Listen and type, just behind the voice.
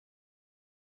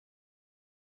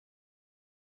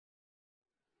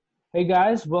Hey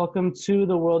guys, welcome to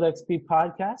the World XP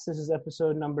podcast. This is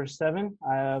episode number 7.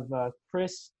 I have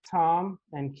Chris, Tom,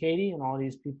 and Katie, and all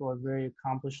these people are very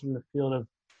accomplished in the field of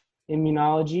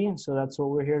immunology, and so that's what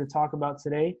we're here to talk about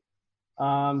today.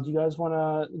 Do you guys want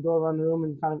to go around the room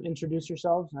and kind of introduce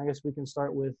yourselves? And I guess we can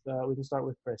start with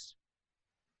Chris.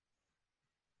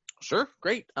 Sure,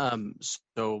 great.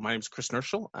 So my name is Chris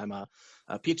Nerschel. I'm a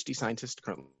PhD scientist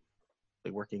currently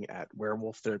working at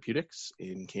Werewolf Therapeutics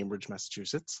in Cambridge,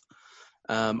 Massachusetts.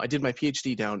 I did my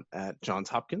PhD down at Johns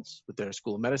Hopkins with their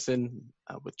School of Medicine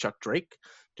with Chuck Drake,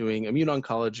 doing immune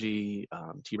oncology,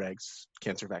 Tregs,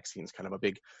 cancer vaccines, kind of a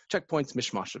big checkpoints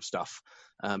mishmash of stuff.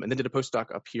 And then did a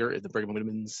postdoc up here at the Brigham and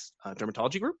Women's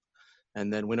dermatology group,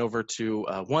 and then went over to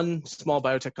one small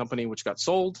biotech company which got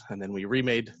sold, and then we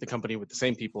remade the company with the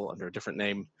same people under a different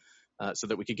name so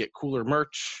that we could get cooler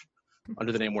merch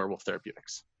under the name Werewolf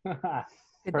Therapeutics.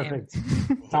 Perfect.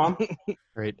 Tom?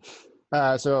 Great.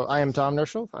 So I am Tom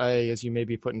Nerschel. As you may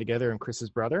be putting together, am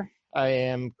Chris's brother. I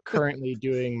am currently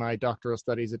doing my doctoral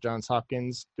studies at Johns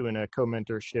Hopkins, doing a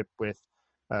co-mentorship with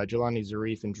Jelani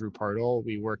Zarif and Drew Pardol.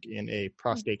 We work in a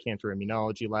prostate cancer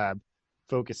immunology lab,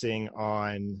 focusing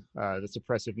on the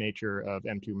suppressive nature of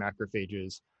M2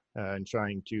 macrophages and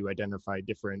trying to identify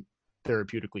different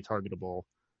therapeutically targetable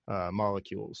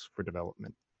molecules for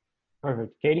development.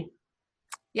 Perfect. Katie?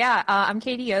 Yeah, I'm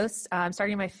Katie Yost. I'm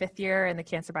starting my 5th year in the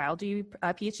cancer biology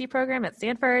PhD program at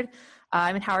Stanford.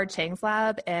 I'm in Howard Chang's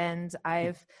lab, and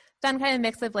I've done kind of a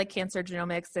mix of like cancer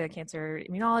genomics and cancer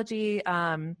immunology.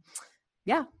 And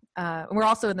we're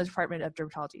also in the Department of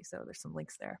Dermatology, so there's some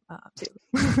links there too.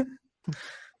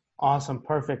 Awesome.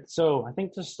 Perfect. So I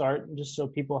think to start, just so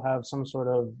people have some sort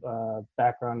of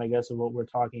background, I guess, of what we're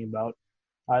talking about,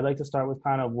 I'd like to start with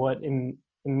kind of what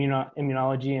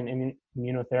immunology and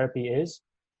immunotherapy is,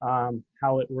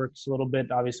 how it works a little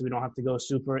bit. Obviously, we don't have to go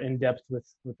super in depth with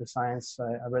the science.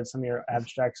 I read some of your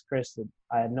abstracts, Chris, that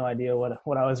I had no idea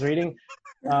what I was reading.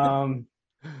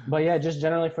 But yeah, just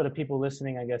generally for the people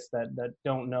listening, I guess, that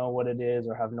don't know what it is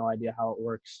or have no idea how it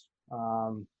works.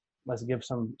 Let's give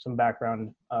some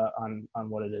background on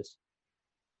what it is.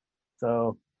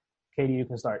 So, Katie, you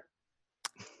can start.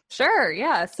 Sure.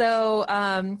 Yeah. So,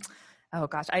 oh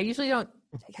gosh, I usually don't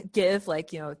give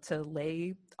to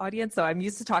lay audience, so I'm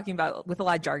used to talking about with a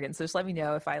lot of jargon. So just let me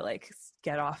know if I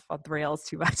get off on the rails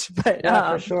too much. But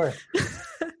yeah, for sure.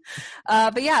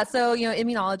 But yeah, so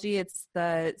immunology, it's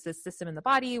the system in the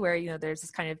body where there's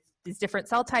this kind of these different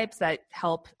cell types that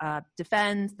help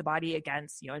defend the body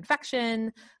against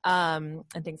infection and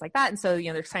things like that. And so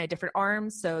there's kind of different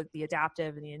arms, so the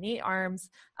adaptive and the innate arms.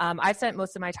 I've spent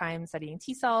most of my time studying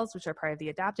T cells, which are part of the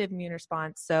adaptive immune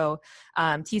response. So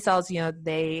T cells,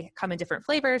 they come in different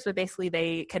flavors, but basically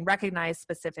they can recognize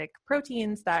specific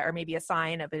proteins that are maybe a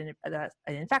sign of an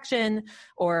infection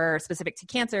or specific to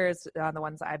cancers, the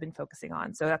ones that I've been focusing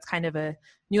on. So that's kind of a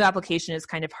new application, is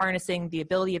kind of harnessing the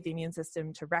ability of the immune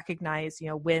system to recognize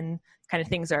when kind of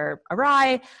things are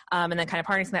awry, and then kind of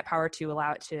harnessing that power to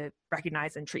allow it to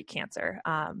recognize and treat cancer.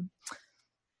 I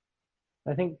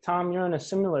think, Tom, you're in a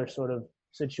similar sort of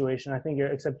situation. I think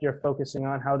except you're focusing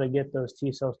on how to get those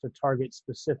T cells to target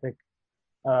specific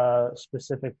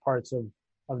parts of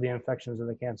the infections of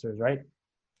the cancers, right?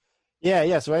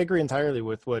 Yeah. So I agree entirely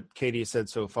with what Katie said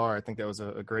so far. I think that was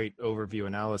a great overview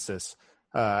analysis.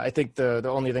 I think the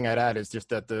only thing I'd add is just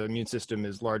that the immune system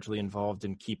is largely involved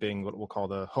in keeping what we'll call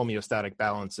the homeostatic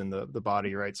balance in the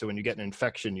body, right? So when you get an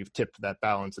infection, you've tipped that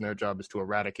balance, and their job is to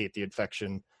eradicate the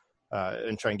infection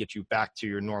and try and get you back to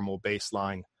your normal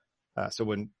baseline. So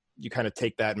when you kind of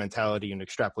take that mentality and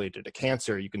extrapolate it to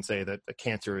cancer, you can say that the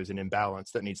cancer is an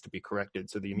imbalance that needs to be corrected.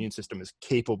 So the immune system is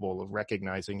capable of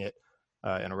recognizing it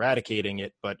and eradicating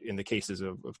it, but in the cases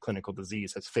of clinical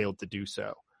disease has failed to do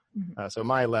so. So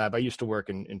my lab, I used to work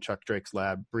in Chuck Drake's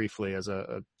lab briefly as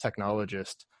a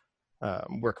technologist,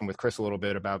 working with Chris a little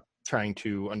bit about trying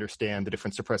to understand the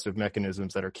different suppressive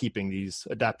mechanisms that are keeping these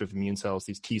adaptive immune cells,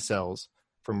 these T cells,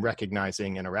 from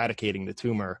recognizing and eradicating the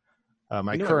tumor.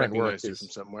 My current work is from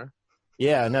somewhere.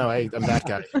 Yeah, no, I'm that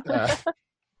guy.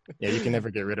 Yeah, you can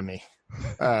never get rid of me.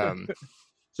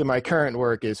 So my current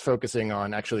work is focusing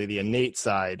on actually the innate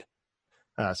side.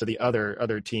 So the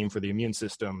other team for the immune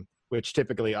system, which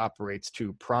typically operates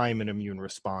to prime an immune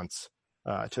response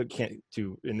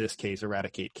to, in this case,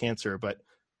 eradicate cancer, but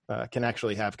can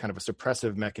actually have kind of a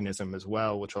suppressive mechanism as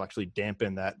well, which will actually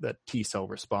dampen that T cell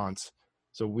response.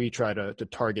 So we try to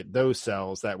target those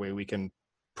cells. That way we can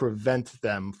prevent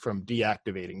them from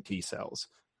deactivating T cells.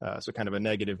 So kind of a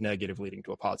negative leading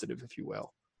to a positive, if you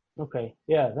will. Okay.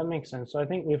 Yeah, that makes sense. So I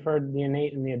think we've heard the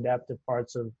innate and the adaptive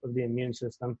parts of the immune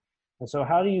system. And so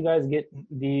how do you guys get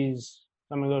these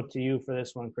So I'm gonna go to you for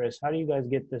this one, Chris. How do you guys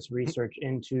get this research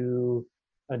into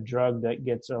a drug that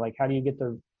gets, or like, how do you get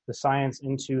the science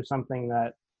into something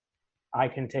that I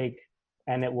can take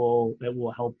and it will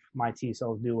help my T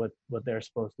cells do what they're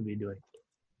supposed to be doing?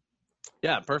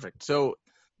 Yeah, perfect. So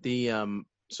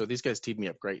so these guys teed me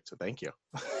up great, so thank you.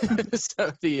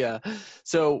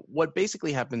 So what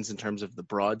basically happens in terms of the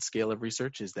broad scale of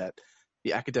research is that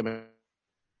the academic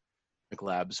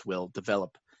labs will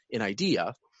develop an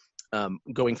idea,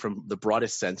 going from the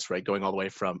broadest sense, right, going all the way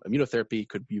from immunotherapy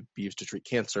could be used to treat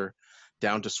cancer,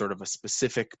 down to sort of a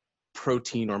specific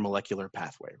protein or molecular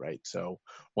pathway, right? So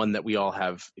one that we all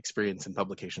have experience and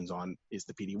publications on is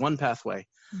the PD-1 pathway.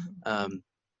 Mm-hmm.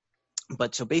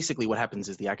 But so basically what happens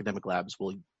is the academic labs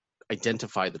will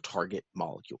identify the target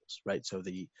molecules, right? So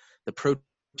the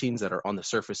proteins that are on the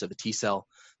surface of the T cell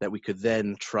that we could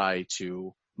then try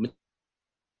to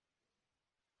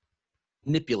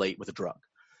manipulate with a drug.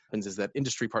 And is that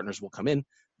industry partners will come in,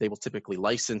 they will typically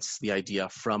license the idea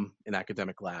from an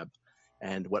academic lab.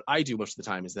 And what I do most of the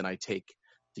time is then I take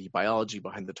the biology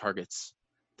behind the targets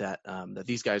that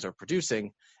these guys are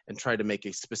producing and try to make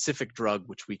a specific drug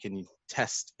which we can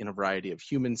test in a variety of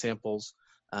human samples.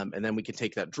 And then we can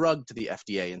take that drug to the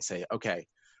FDA and say, okay,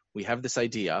 we have this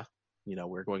idea,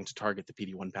 we're going to target the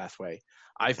PD-1 pathway.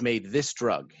 I've made this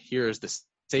drug. Here is the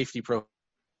safety profile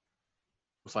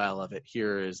of it.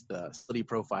 Here is the study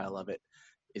profile of it.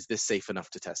 Is this safe enough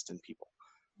to test in people?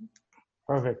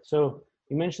 Perfect. So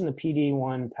you mentioned the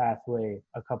PD-1 pathway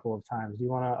a couple of times. Do you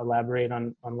want to elaborate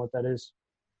on what that is?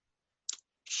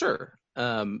 Sure.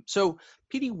 So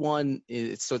PD-1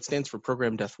 it stands for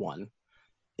Programmed Death 1.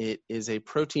 It is a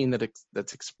protein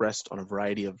that's expressed on a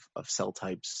variety of cell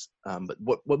types, but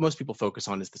what most people focus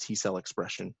on is the T cell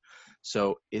expression.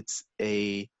 So it's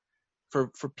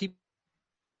for people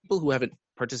who haven't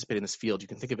participated in this field, you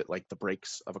can think of it like the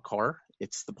brakes of a car.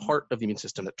 It's the part of the immune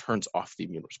system that turns off the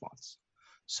immune response.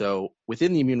 So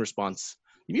within the immune response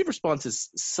is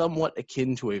somewhat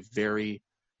akin to a very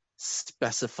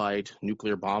specified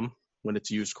nuclear bomb when it's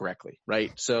used correctly,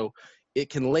 right? So it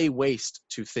can lay waste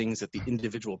to things at the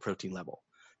individual protein level.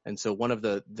 And so one of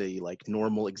the like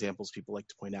normal examples people like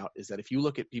to point out is that if you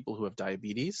look at people who have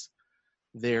diabetes,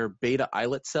 their beta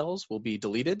islet cells will be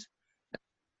deleted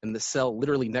and the cell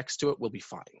literally next to it will be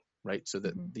fine, right? So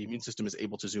that the immune system is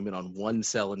able to zoom in on one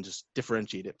cell and just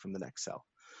differentiate it from the next cell.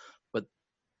 But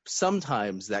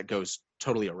sometimes that goes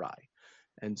totally awry.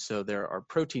 And so there are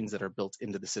proteins that are built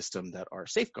into the system that are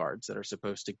safeguards that are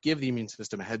supposed to give the immune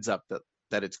system a heads up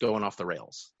that it's going off the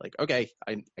rails. Like, okay,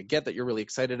 I get that you're really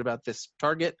excited about this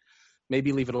target,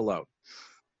 maybe leave it alone.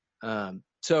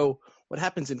 So what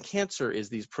happens in cancer is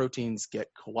these proteins get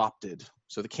co-opted.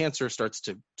 So the cancer starts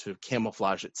to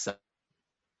camouflage itself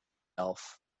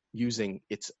using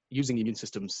the immune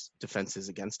system's defenses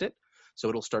against it. So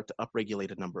it'll start to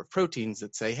upregulate a number of proteins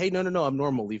that say, hey, no, I'm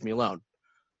normal, leave me alone.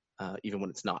 Even when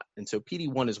it's not. And so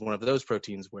PD-1 is one of those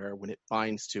proteins where when it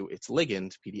binds to its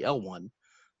ligand, PD-L1,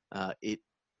 it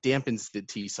dampens the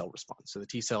T cell response. So the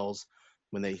T cells,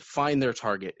 when they find their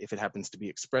target, if it happens to be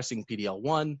expressing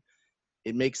PD-L1,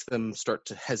 it makes them start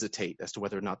to hesitate as to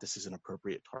whether or not this is an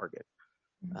appropriate target.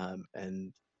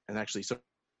 And actually, some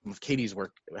of Katie's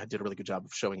work did a really good job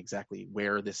of showing exactly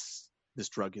where this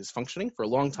drug is functioning. For a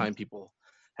long time, people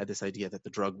had this idea that the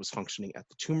drug was functioning at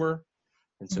the tumor.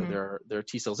 And so there are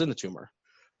T cells in the tumor.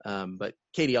 But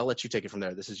Katie, I'll let you take it from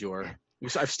there. This is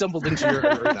I've stumbled into your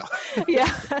arena.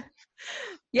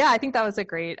 Yeah, I think that was a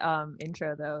great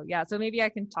intro though. Yeah, so maybe I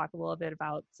can talk a little bit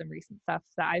about some recent stuff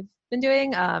that I've been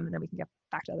doing, and then we can get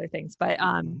back to other things. But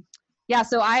yeah,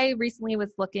 so I recently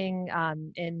was looking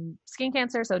in skin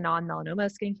cancer, so non-melanoma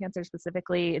skin cancer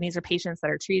specifically, and these are patients that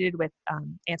are treated with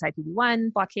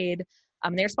anti-PD-1 blockade.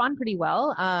 They respond pretty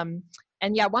well.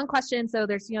 And yeah, one question, so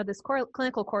there's, this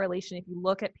clinical correlation. If you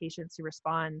look at patients who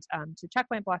respond to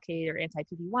checkpoint blockade or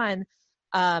anti-PD-1,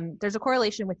 there's a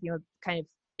correlation with, kind of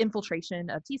infiltration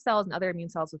of T cells and other immune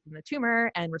cells within the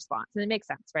tumor and response. And it makes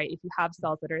sense, right? If you have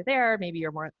cells that are there, maybe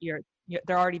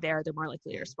they're already there, they're more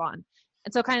likely to respond.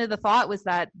 And so kind of the thought was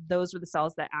that those were the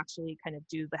cells that actually kind of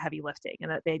do the heavy lifting and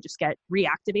that they just get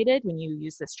reactivated when you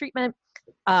use this treatment.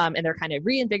 And they're kind of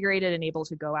reinvigorated and able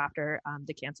to go after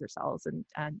the cancer cells and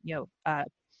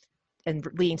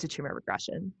leading to tumor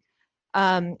regression.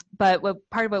 But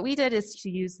part of what we did is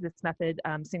to use this method,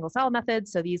 single cell method.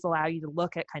 So these allow you to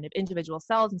look at kind of individual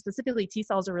cells, and specifically T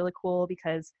cells are really cool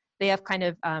because they have kind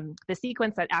of the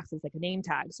sequence that acts as like a name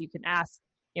tag. So you can ask,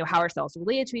 how are cells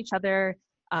related to each other?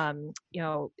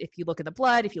 If you look at the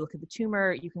blood, if you look at the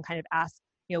tumor, you can kind of ask,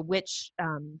 which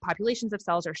populations of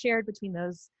cells are shared between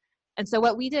those. And so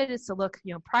what we did is to look,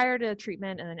 prior to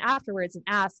treatment and then afterwards and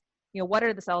ask, what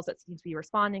are the cells that seem to be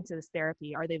responding to this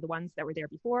therapy? Are they the ones that were there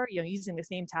before? Using the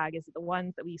same tag, is it the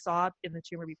ones that we saw in the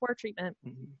tumor before treatment?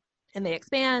 Mm-hmm. And they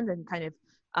expand and kind of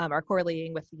are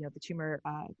correlating with, the tumor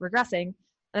regressing. And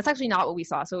that's actually not what we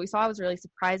saw. So what we saw was really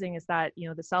surprising is that,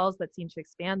 the cells that seem to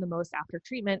expand the most after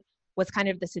treatment was kind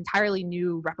of this entirely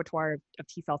new repertoire of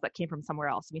T cells that came from somewhere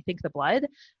else. We think the blood.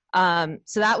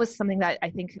 So that was something that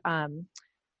I think,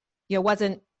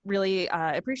 wasn't really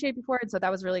appreciated before. And so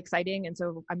that was really exciting. And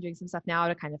so I'm doing some stuff now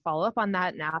to kind of follow up on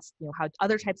that and ask, how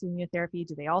other types of immunotherapy,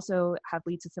 do they also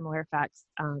lead to similar effects?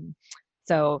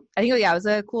 So I think, it was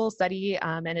a cool study,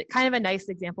 and it kind of a nice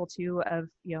example too of,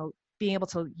 being able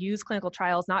to use clinical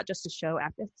trials, not just to show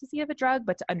efficacy of a drug,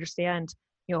 but to understand,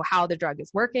 how the drug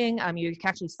is working. You can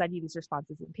actually study these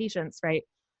responses in patients, right?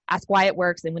 Ask why it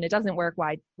works, and when it doesn't work,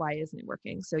 why isn't it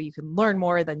working? So you can learn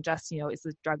more than just, is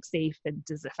the drug safe and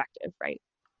is it effective, right?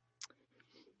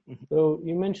 So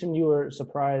you mentioned you were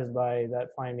surprised by that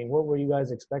finding. What were you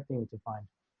guys expecting to find?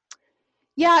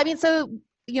 Yeah, so,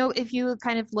 if you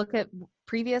kind of look at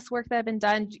previous work that had been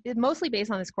done, mostly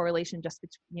based on this correlation just,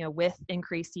 with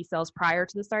increased T cells prior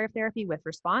to the start of therapy with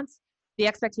response, the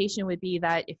expectation would be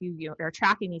that if you are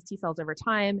tracking these T cells over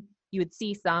time, you would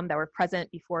see some that were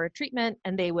present before treatment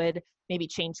and they would maybe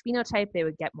change phenotype, they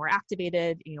would get more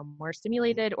activated, more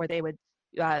stimulated, or they would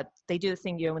they do this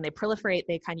thing, when they proliferate,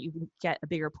 they kind of, you get a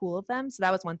bigger pool of them. So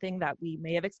that was one thing that we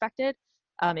may have expected,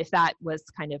 if that was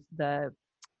kind of the,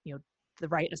 the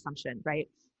right assumption, right?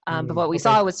 But what we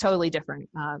saw was totally different.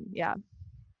 Yeah.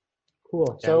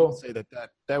 Cool. Yeah, so I would say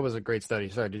that was a great study.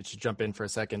 Sorry to just jump in for a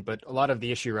second, but a lot of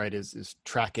the issue, right, is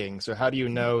tracking. So how do you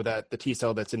know that the T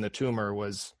cell that's in the tumor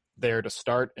was there to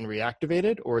start and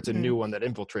reactivated, or it's a new one that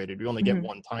infiltrated? We only get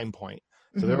one time point.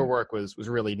 So their work was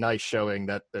really nice, showing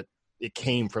that it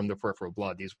came from the peripheral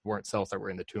blood. These weren't cells that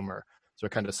were in the tumor. So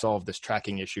it kind of solved this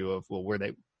tracking issue of, well,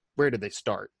 where did they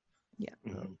start? Yeah.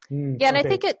 Yeah. And I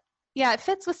think it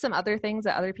fits with some other things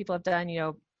that other people have done,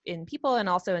 in people and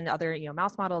also in other,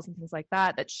 mouse models and things like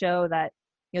that show that,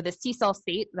 this T cell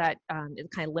state that it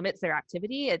kind of limits their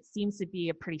activity, it seems to be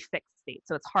a pretty fixed state.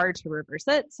 So it's hard to reverse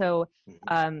it. So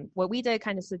what we did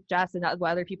kind of suggest, and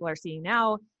what other people are seeing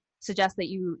now, suggests that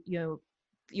you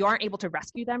aren't able to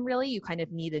rescue them really. You kind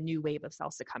of need a new wave of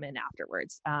cells to come in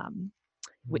afterwards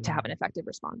to have an effective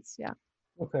response. Yeah.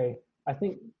 Okay. I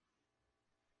think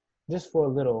just for a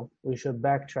little, we should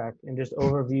backtrack and just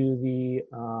overview the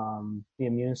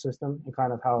immune system and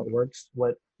kind of how it works,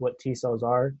 what T cells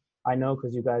are. I know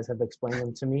because you guys have explained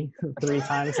them to me 3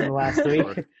 times in the last week.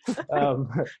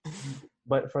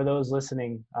 But for those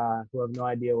listening who have no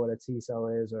idea what a T cell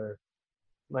is, or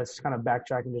let's kind of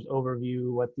backtrack and just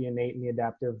overview what the innate and the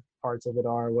adaptive parts of it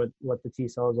are, what the T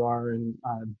cells are. And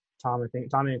Tommy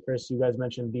and Chris, you guys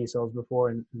mentioned B cells before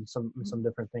and some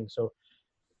different things. So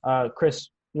Chris,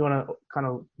 you want to kind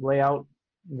of lay out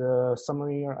the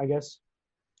summary, I guess?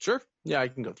 Sure. Yeah, I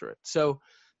can go through it. So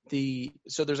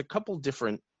there's a couple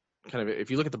different kind of, if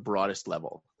you look at the broadest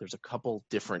level, there's a couple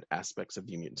different aspects of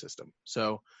the immune system.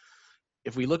 So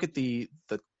if we look at the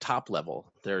top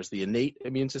level, there's the innate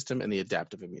immune system and the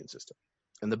adaptive immune system.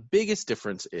 And the biggest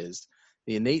difference is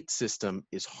the innate system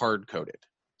is hard-coded.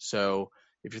 So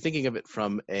if you're thinking of it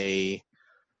from an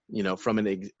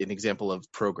example of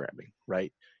programming,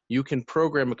 right? You can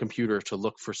program a computer to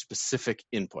look for specific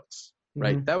inputs,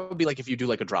 right? That would be like if you do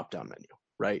like a drop-down menu,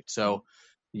 right? So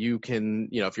you can,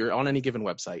 if you're on any given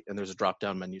website and there's a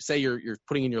drop-down menu, say you're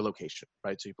putting in your location,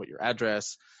 right? So you put your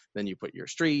address, then you put your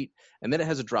street, and then it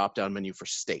has a drop-down menu for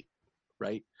state,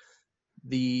 right?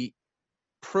 The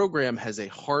program has a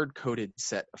hard-coded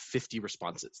set of 50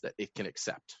 responses that it can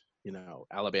accept.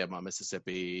 Alabama,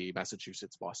 Mississippi,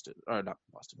 Massachusetts, Boston, or not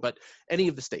Boston, but any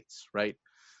of the states, right?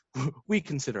 We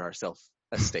consider ourselves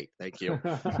a state, thank you.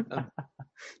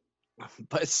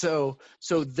 But so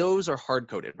those are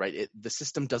hard-coded, right? The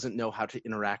system doesn't know how to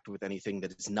interact with anything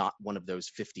that is not one of those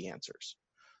 50 answers.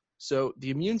 So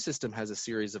the immune system has a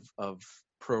series of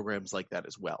programs like that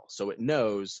as well. So it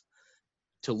knows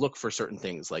to look for certain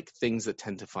things, like things that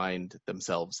tend to find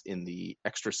themselves in the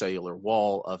extracellular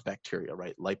wall of bacteria,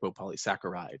 right?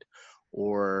 Lipopolysaccharide,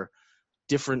 or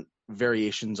different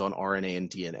variations on RNA and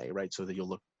DNA, right? So that you'll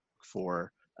look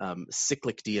for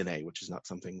cyclic DNA, which is not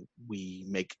something we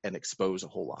make and expose a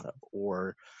whole lot of,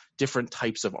 or different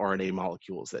types of RNA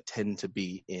molecules that tend to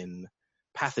be in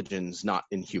pathogens, not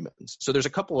in humans. So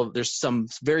there's some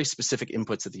very specific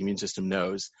inputs that the immune system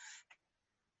knows.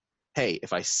 Hey,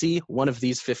 if I see one of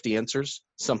these 50 answers,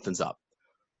 something's up.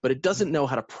 But it doesn't know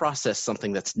how to process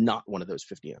something that's not one of those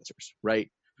 50 answers,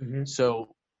 right?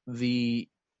 So the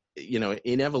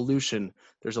in evolution,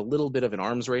 there's a little bit of an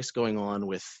arms race going on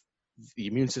with the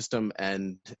immune system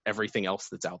and everything else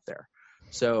that's out there.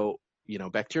 So,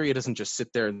 bacteria doesn't just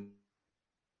sit there and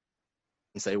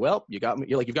say, well, you got me,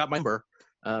 you've got my number.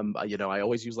 I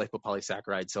always use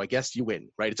lipopolysaccharides, so I guess you win,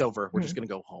 right? It's over. We're just going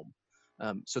to go home.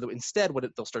 So instead, what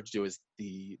they'll start to do is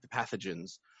the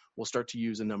pathogens will start to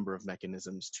use a number of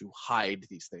mechanisms to hide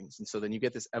these things. And so then you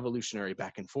get this evolutionary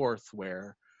back and forth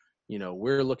where,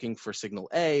 we're looking for signal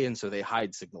A, and so they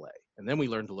hide signal A. And then we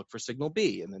learn to look for signal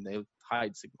B, and then they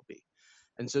hide signal B.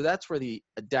 And so that's where the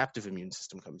adaptive immune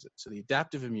system comes in. So the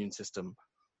adaptive immune system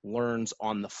learns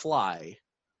on the fly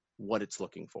what it's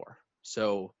looking for.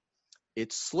 So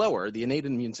it's slower. The innate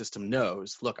immune system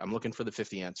knows, look, I'm looking for the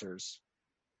 50 answers.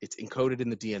 It's encoded in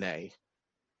the DNA.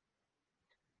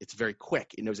 It's very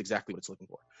quick. It knows exactly what it's looking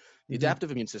for. The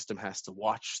adaptive immune system has to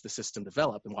watch the system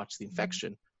develop and watch the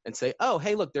infection and say, oh,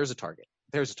 hey, look, there's a target.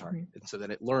 There's a target. And so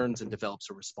then it learns and develops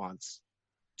a response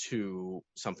to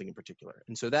something in particular.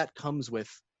 And so that comes with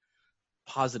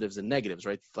positives and negatives,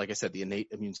 right? Like I said, the innate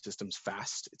immune system's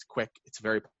fast. It's quick. It's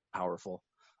very powerful.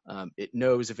 It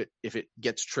knows if it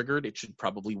gets triggered, it should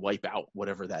probably wipe out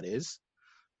whatever that is.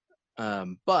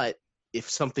 But if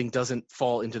something doesn't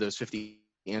fall into those 50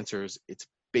 answers, it's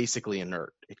basically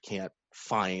inert. It can't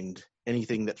find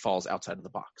anything that falls outside of the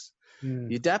box.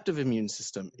 The adaptive immune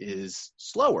system is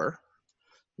slower.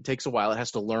 It takes a while. It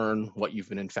has to learn what you've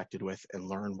been infected with and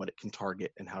learn what it can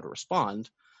target and how to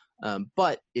respond.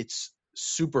 But it's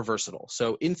super versatile.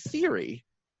 So in theory,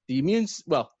 in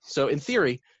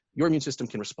theory, your immune system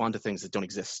can respond to things that don't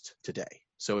exist today.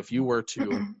 So if you were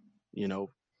to,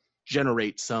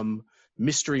 generate some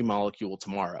mystery molecule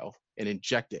tomorrow and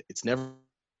inject it, it's never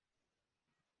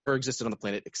existed on the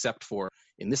planet except for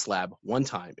in this lab one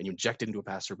time, and you inject it into a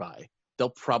passerby, they'll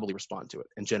probably respond to it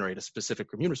and generate a specific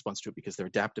immune response to it because their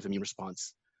adaptive immune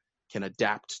response can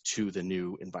adapt to the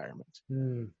new environment.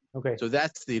 Okay. So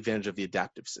that's the advantage of the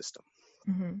adaptive system.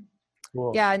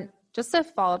 Cool. Yeah. And just to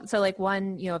follow up, so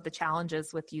one, of the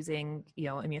challenges with using,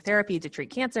 immunotherapy to treat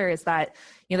cancer is that,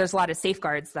 there's a lot of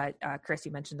safeguards that Chris,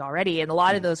 you mentioned already. And a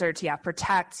lot of those are to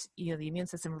protect, the immune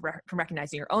system from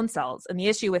recognizing your own cells. And the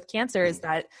issue with cancer is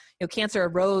that, cancer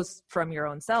arose from your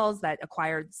own cells that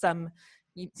acquired some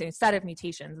set of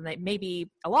mutations, and that may be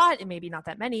a lot, and maybe not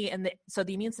that many. And so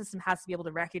the immune system has to be able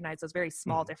to recognize those very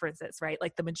small differences, right?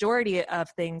 Like the majority of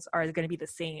things are going to be the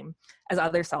same as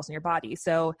other cells in your body.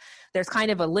 So there's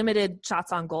kind of a limited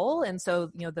shots on goal. And so,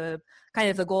 the kind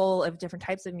of the goal of different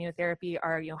types of immunotherapy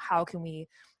are, how can we,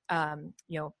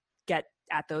 get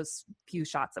at those few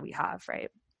shots that we have, right?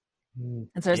 And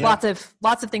so there's lots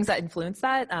of things that influence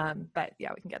that. But yeah,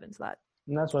 we can get into that.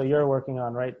 And that's what you're working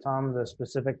on, right, Tom? The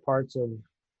specific parts of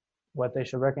what they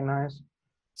should recognize?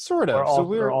 Sort of.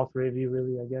 Or all three of you,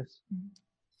 really, I guess?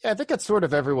 Yeah, I think that's sort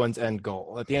of everyone's end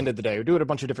goal. At the end of the day, we do it a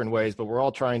bunch of different ways, but we're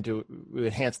all trying to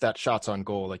enhance that shots on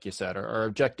goal, like you said. Our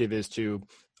objective is to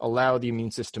allow the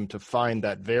immune system to find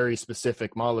that very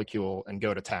specific molecule and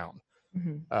go to town.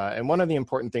 And one of the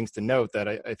important things to note that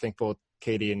I think both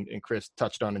Katie and Chris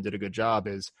touched on and did a good job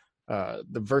is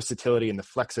the versatility and the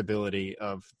flexibility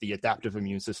of the adaptive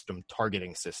immune system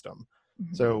targeting system.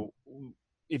 So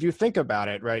if you think about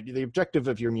it, right, the objective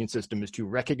of your immune system is to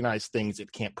recognize things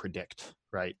it can't predict,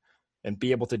 right, and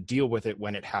be able to deal with it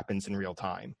when it happens in real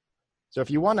time. So if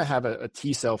you want to have a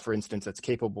T cell, for instance, that's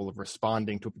capable of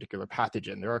responding to a particular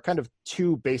pathogen, there are kind of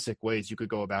two basic ways you could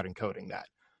go about encoding that.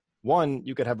 One,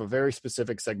 you could have a very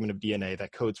specific segment of DNA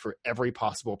that codes for every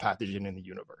possible pathogen in the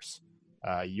universe.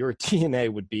 Your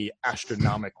DNA would be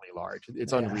astronomically large.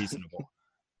 It's unreasonable.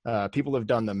 People have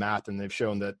done the math, and they've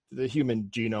shown that the human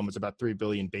genome is about 3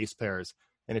 billion base pairs.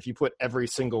 And if you put every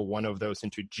single one of those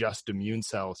into just immune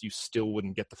cells, you still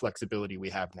wouldn't get the flexibility we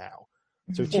have now.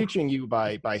 So teaching you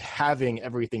by having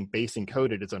everything base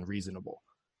encoded is unreasonable.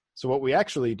 So what we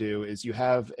actually do is you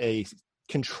have a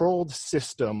controlled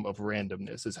system of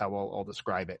randomness, is how I'll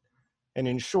describe it. And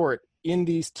in short, in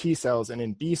these T cells and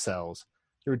in B cells,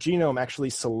 your genome actually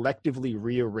selectively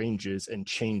rearranges and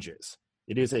changes.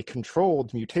 It is a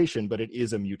controlled mutation, but it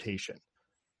is a mutation.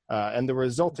 And the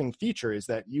resulting feature is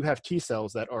that you have T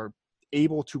cells that are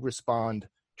able to respond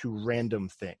to random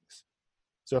things.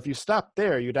 So if you stop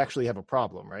there, you'd actually have a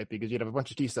problem, right? Because you'd have a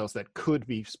bunch of T cells that could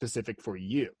be specific for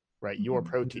you, right? Your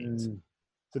proteins.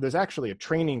 So there's actually a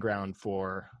training ground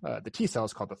for the T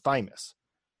cells called the thymus.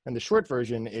 And the short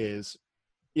version is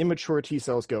immature T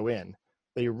cells go in,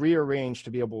 they rearrange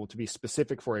to be able to be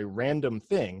specific for a random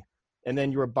thing, and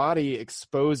then your body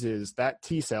exposes that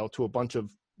T cell to a bunch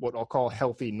of what I'll call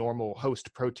healthy, normal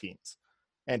host proteins.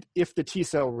 And if the T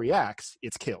cell reacts,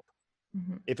 it's killed.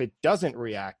 Mhm. If it doesn't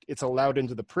react, it's allowed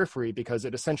into the periphery because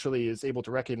it essentially is able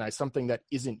to recognize something that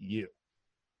isn't you,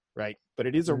 right? But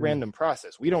it is a random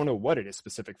process. We don't know what it is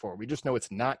specific for. We just know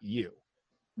it's not you.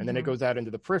 And then it goes out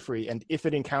into the periphery. And if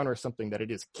it encounters something that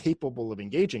it is capable of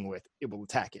engaging with, it will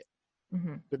attack it.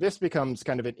 So this becomes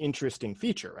kind of an interesting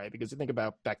feature, right? Because you think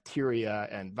about bacteria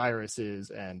and viruses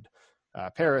and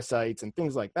parasites and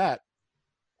things like that,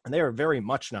 and they are very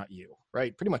much not you,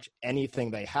 right? Pretty much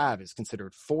anything they have is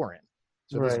considered foreign.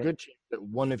 So there's a good chance that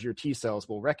one of your T cells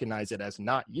will recognize it as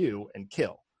not you and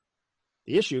kill.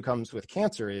 The issue comes with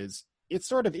cancer is it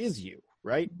sort of is you,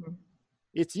 right?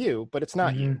 It's you, but it's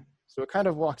not you. So it kind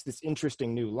of walks this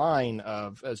interesting new line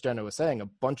of, as Jenna was saying, a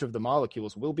bunch of the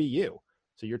molecules will be you.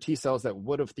 So your T cells that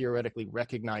would have theoretically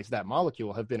recognized that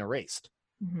molecule have been erased.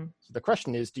 So the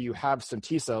question is, do you have some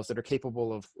T cells that are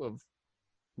capable of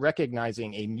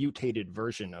recognizing a mutated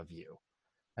version of you?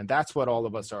 And that's what all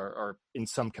of us are in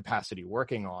some capacity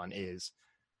working on, is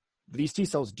these T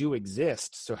cells do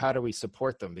exist. So how do we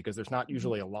support them? Because there's not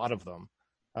usually a lot of them.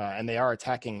 And they are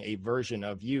attacking a version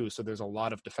of you. So there's a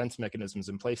lot of defense mechanisms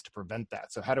in place to prevent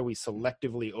that. So how do we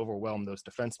selectively overwhelm those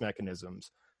defense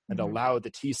mechanisms and allow the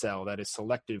T cell that is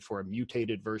selected for a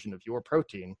mutated version of your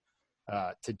protein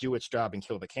to do its job and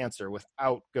kill the cancer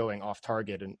without going off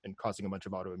target and causing a bunch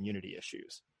of autoimmunity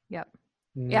issues? Yep.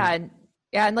 Yeah.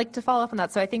 And like to follow up on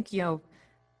that. So I think,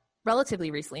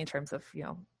 relatively recently in terms of,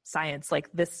 science, like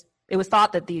this, it was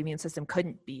thought that the immune system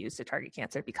couldn't be used to target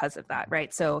cancer because of that,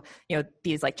 right? So,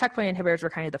 these like checkpoint inhibitors were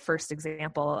kind of the first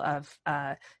example of,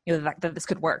 that this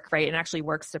could work, right? And actually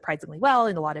works surprisingly well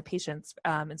in a lot of patients.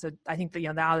 And so I think that,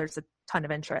 now there's a ton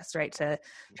of interest, right, to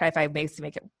try to find ways to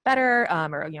make it better,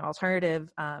 or, alternative,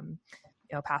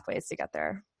 pathways to get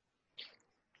there.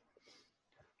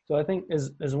 So I think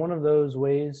is one of those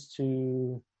ways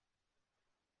to,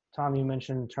 Tom, you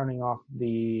mentioned turning off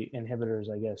the inhibitors,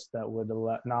 I guess, that would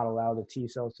not allow the T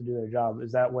cells to do their job.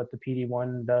 Is that what the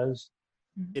PD-1 does?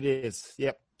 It is.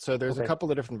 Yep. So there's a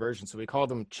couple of different versions. So we call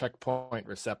them checkpoint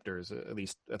receptors. At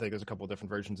least I think there's a couple of different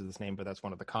versions of this name, but that's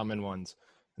one of the common ones.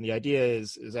 And the idea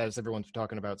is as everyone's been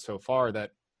talking about so far,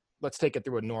 that let's take it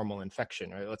through a normal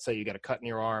infection, right? Let's say you get a cut in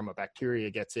your arm, a bacteria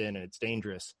gets in and it's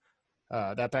dangerous.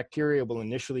 That bacteria will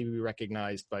initially be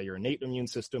recognized by your innate immune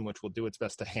system, which will do its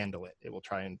best to handle it. It will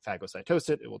try and phagocytose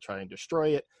it. It will try and destroy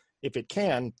it. If it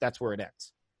can, that's where it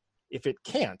ends. If it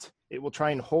can't, it will try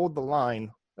and hold the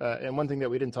line. And one thing that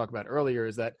we didn't talk about earlier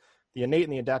is that the innate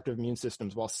and the adaptive immune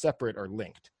systems, while separate, are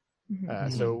linked.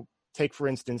 So take, for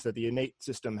instance, that the innate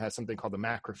system has something called the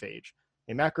macrophage.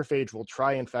 A macrophage will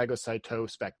try and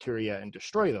phagocytose bacteria and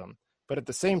destroy them. But at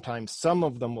the same time, some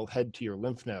of them will head to your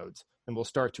lymph nodes and will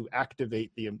start to activate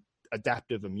the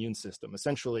adaptive immune system,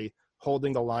 essentially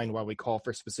holding the line while we call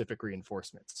for specific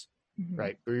reinforcements,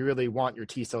 right? We really want your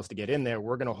T cells to get in there.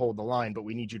 We're going to hold the line, but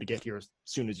we need you to get here as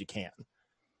soon as you can.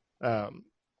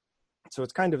 So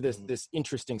it's kind of this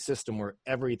interesting system where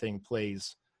everything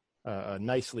plays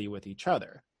nicely with each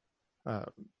other.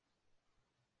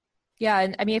 Yeah,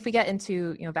 and I mean, if we get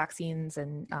into vaccines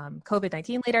and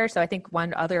COVID-19 later, so I think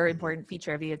one other important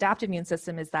feature of the adaptive immune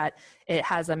system is that it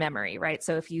has a memory, right?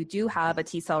 So if you do have a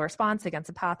T cell response against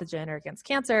a pathogen or against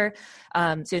cancer,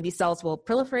 so these cells will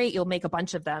proliferate. You'll make a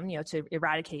bunch of them, to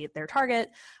eradicate their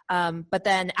target. But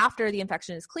then after the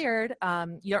infection is cleared,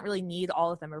 you don't really need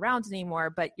all of them around anymore.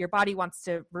 But your body wants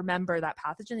to remember that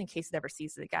pathogen in case it ever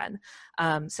sees it again.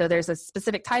 So there's a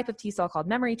specific type of T cell called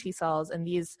memory T cells, and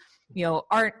these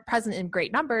aren't present in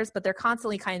great numbers, but they're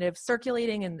constantly kind of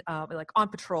circulating and like on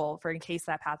patrol for in case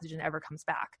that pathogen ever comes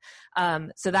back.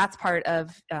 So that's part of,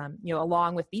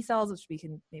 along with B cells, which we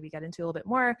can maybe get into a little bit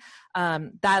more,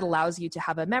 that allows you to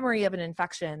have a memory of an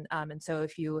infection. And so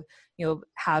if you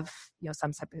have,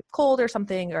 some type of cold or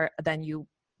something, or then you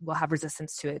will have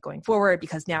resistance to it going forward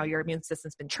because now your immune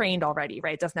system's been trained already,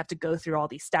 right? It doesn't have to go through all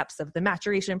these steps of the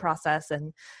maturation process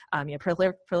and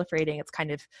proliferating. It's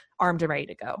kind of armed and ready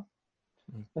to go.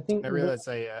 I realize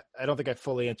I don't think I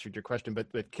fully answered your question, but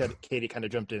Katie kind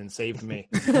of jumped in and saved me.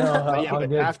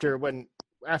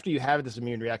 After you have this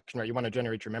immune reaction, right, you want to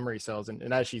generate your memory cells.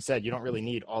 And as she said, you don't really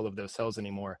need all of those cells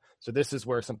anymore. So this is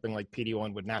where something like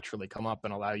PD-1 would naturally come up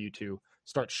and allow you to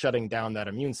start shutting down that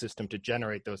immune system to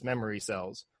generate those memory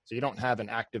cells. So you don't have an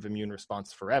active immune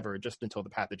response forever, just until the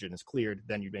pathogen is cleared,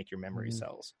 then you make your memory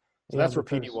cells. So that's where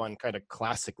PD-1 kind of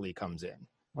classically comes in.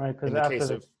 Right,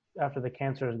 because after the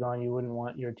cancer is gone, you wouldn't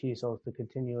want your T cells to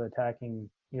continue attacking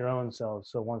your own cells.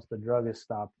 So once the drug is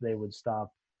stopped, they would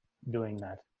stop doing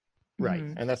that. Right.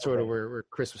 And that's sort of where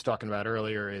Chris was talking about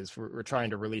earlier, is we're trying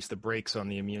to release the brakes on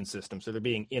the immune system. So they're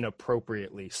being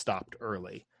inappropriately stopped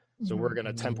early. So we're going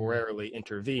to temporarily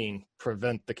intervene,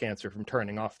 prevent the cancer from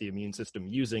turning off the immune system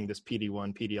using this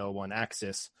PD-1, PD-L1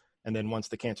 axis. And then once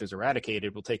the cancer is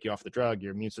eradicated, we'll take you off the drug,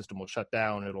 your immune system will shut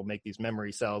down, it'll make these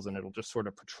memory cells, and it'll just sort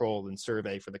of patrol and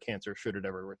survey for the cancer should it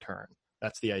ever return.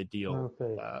 That's the ideal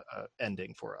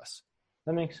ending for us.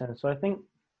 That makes sense. So I think,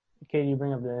 Katie, you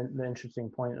bring up the interesting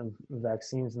point of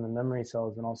vaccines and the memory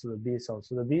cells and also the B cells.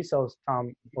 So the B cells,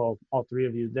 Tom, well, all three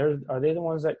of you, are they the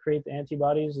ones that create the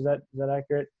antibodies? Is that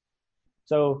accurate?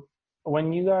 So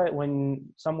when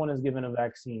someone is given a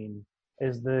vaccine,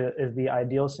 is the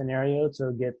ideal scenario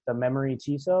to get the memory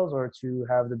T cells or to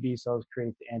have the B cells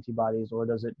create the antibodies, or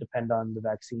does it depend on the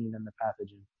vaccine and the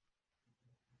pathogen?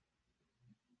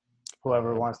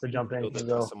 Whoever wants to jump in can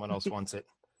go. Someone else wants it.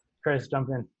 Chris, jump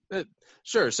in.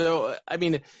 Sure. So, I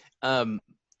mean,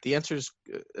 the answer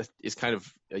is kind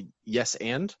of a yes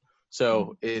and.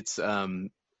 So it's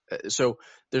so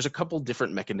there's a couple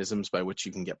different mechanisms by which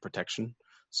you can get protection.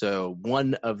 So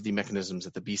one of the mechanisms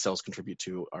that the B cells contribute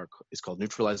to is called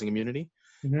neutralizing immunity.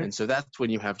 And so that's when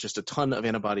you have just a ton of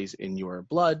antibodies in your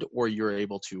blood, or you're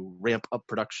able to ramp up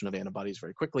production of antibodies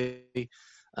very quickly,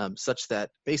 such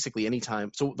that basically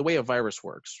anytime, so the way a virus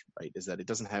works, right, is that it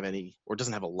doesn't have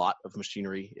a lot of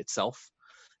machinery itself.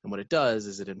 And what it does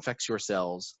is it infects your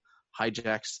cells,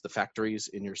 hijacks the factories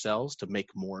in your cells to make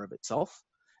more of itself.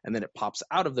 And then it pops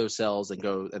out of those cells and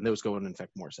those go and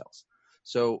infect more cells.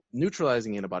 So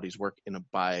neutralizing antibodies work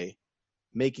by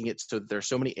making it so that there's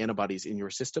so many antibodies in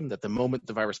your system that the moment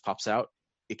the virus pops out,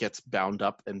 it gets bound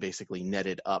up and basically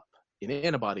netted up in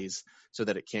antibodies so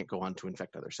that it can't go on to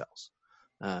infect other cells.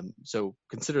 So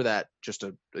consider that just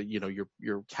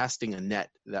you're casting a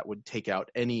net that would take out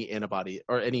any antibody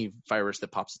or any virus that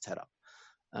pops its head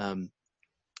up.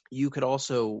 You could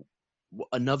also,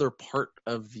 another part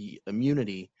of the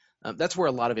immunity, that's where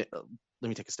a lot of it, let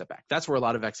me take a step back. That's where a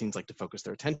lot of vaccines like to focus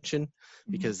their attention,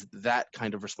 because that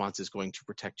kind of response is going to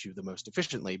protect you the most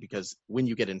efficiently, because when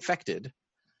you get infected,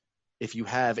 if you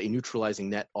have a neutralizing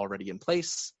net already in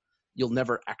place, you'll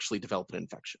never actually develop an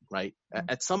infection, right?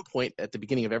 At some point at the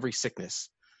beginning of every sickness,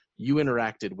 you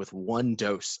interacted with one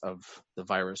dose of the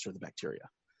virus or the bacteria.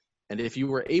 And if you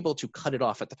were able to cut it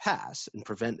off at the pass and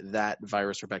prevent that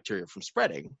virus or bacteria from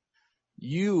spreading,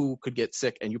 you could get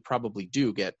sick, and you probably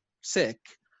do get sick,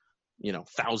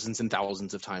 thousands and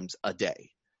thousands of times a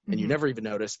day. And you never even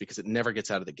notice because it never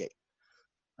gets out of the gate.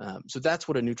 So that's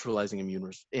what a neutralizing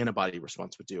antibody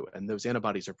response would do. And those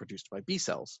antibodies are produced by B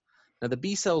cells. Now, the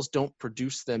B cells don't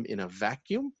produce them in a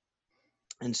vacuum,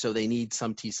 and so they need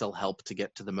some T cell help to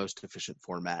get to the most efficient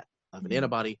format of an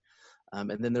antibody. And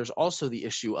then there's also the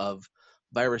issue of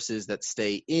viruses that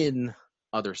stay in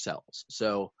other cells.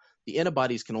 So the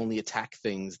antibodies can only attack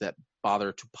things that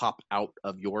bother to pop out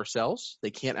of your cells. They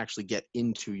can't actually get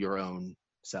into your own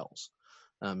cells.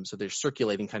 So they're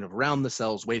circulating kind of around the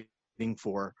cells, waiting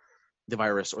for the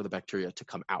virus or the bacteria to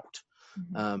come out.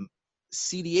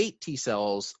 CD8 T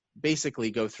cells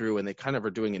basically go through and they kind of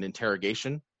are doing an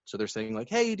interrogation. So they're saying like,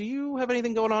 hey, do you have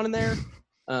anything going on in there?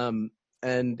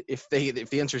 And if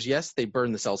the answer is yes, they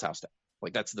burn the cell's house down.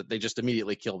 Like they just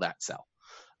immediately kill that cell.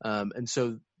 And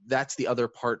so that's the other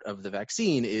part of the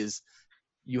vaccine is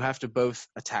you have to both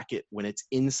attack it when it's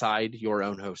inside your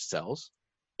own host cells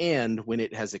and when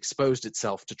it has exposed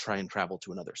itself to try and travel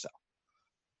to another cell.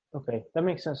 Okay, that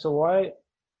makes sense. So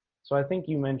I think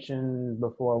you mentioned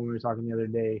before when we were talking the other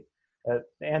day that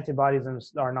the antibodies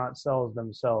are not cells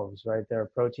themselves, right? They're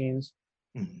proteins.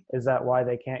 Is that why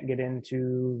they can't get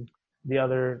into the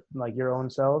other, like your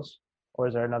own cells? Or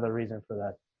is there another reason for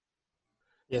that?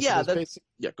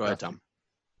 Go ahead, Tom.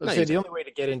 Let's say the only way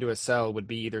to get into a cell would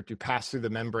be either to pass through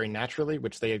the membrane naturally,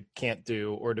 which they can't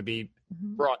do, or to be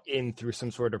brought in through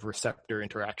some sort of receptor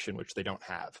interaction, which they don't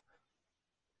have.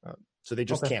 So they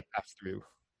just can't pass through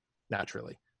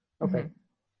naturally. Okay.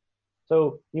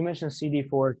 So you mentioned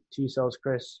CD4 T cells,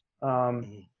 Chris.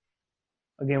 Again,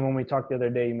 when we talked the other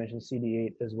day, you mentioned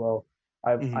CD8 as well.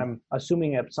 I'm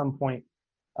assuming at some point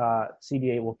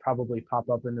CD8 will probably pop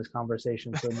up in this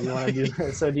conversation. So do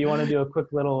you want to do a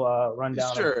quick little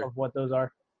rundown of what those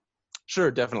are? Sure,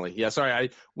 definitely. Yeah,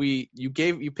 sorry.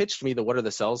 You pitched me the what are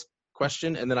the cells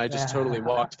question, and then I just totally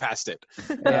walked past it.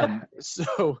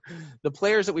 So the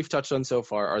players that we've touched on so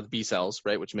far are the B cells,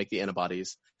 right, which make the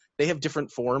antibodies. They have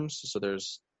different forms. So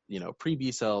there's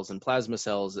pre-B cells and plasma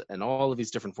cells and all of these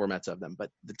different formats of them.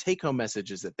 But the take-home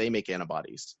message is that they make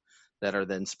antibodies that are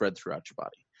then spread throughout your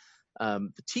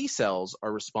body. The T cells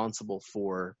are responsible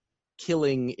for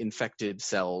killing infected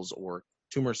cells or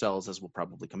tumor cells, as we'll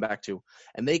probably come back to.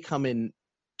 And they come in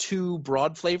two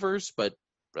broad flavors, but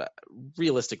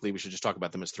realistically, we should just talk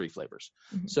about them as three flavors.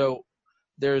 So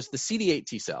there's the CD8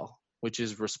 T cell, which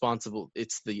is responsible.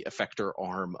 It's the effector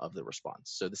arm of the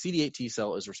response. So the CD8 T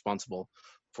cell is responsible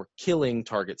for killing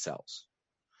target cells.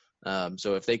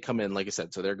 So if they come in, like I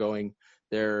said, so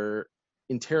they're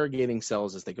interrogating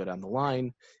cells as they go down the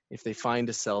line. If they find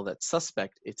a cell that's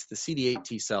suspect, it's the CD8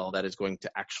 T cell that is going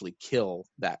to actually kill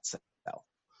that cell.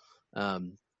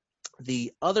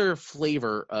 The other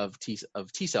flavor of T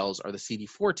cells are the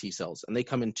CD4 T cells, and they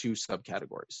come in two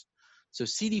subcategories. So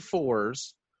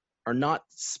CD4s are not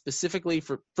specifically,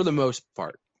 for the most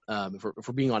part, if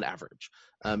we're being on average,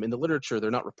 in the literature,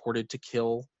 they're not reported to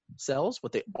kill cells.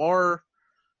 What they are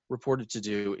reported to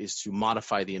do is to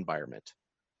modify the environment.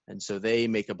 And so they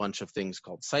make a bunch of things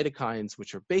called cytokines,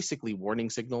 which are basically warning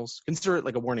signals. Consider it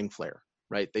like a warning flare,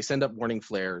 right? They send up warning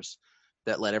flares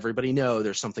that let everybody know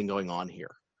there's something going on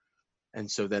here. And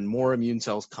so then more immune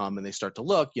cells come and they start to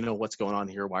look, what's going on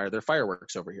here? Why are there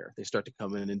fireworks over here? They start to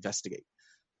come in and investigate.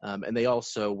 And they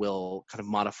also will kind of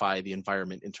modify the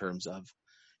environment in terms of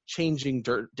changing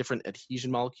different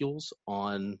adhesion molecules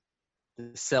on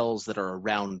the cells that are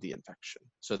around the infection.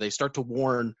 So they start to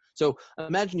warn. So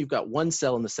imagine you've got one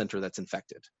cell in the center that's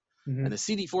infected, and the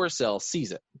CD4 cell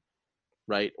sees it,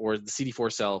 right? Or the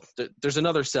CD4 cell, there's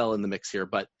another cell in the mix here,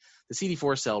 but the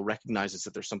CD4 cell recognizes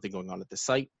that there's something going on at the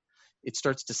site. It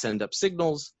starts to send up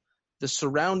signals. The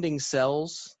surrounding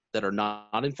cells that are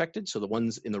not infected, so the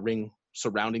ones in the ring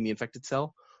surrounding the infected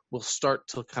cell, will start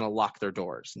to kind of lock their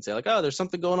doors and say like, oh, there's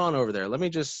something going on over there. Let me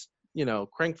just,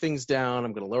 crank things down.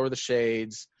 I'm going to lower the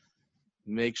shades,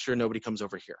 make sure nobody comes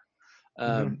over here.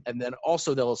 And then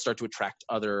also they'll start to attract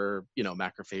other,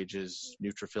 macrophages,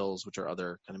 neutrophils, which are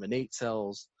other kind of innate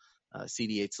cells,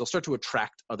 CD8s. They'll start to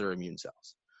attract other immune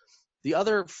cells. The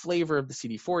other flavor of the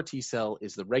CD4 T cell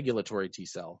is the regulatory T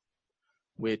cell,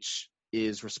 which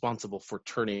is responsible for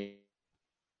turning.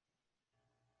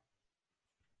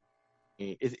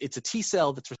 It's a T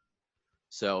cell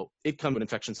so it comes to an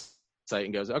infection site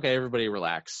and goes, okay, everybody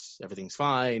relax, everything's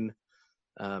fine.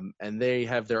 And they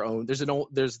have their own. There's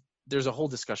a whole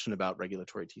discussion about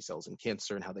regulatory T cells in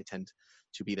cancer and how they tend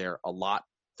to be there a lot.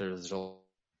 There's a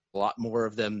lot more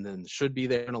of them than should be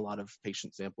there in a lot of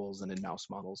patient samples and in mouse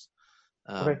models.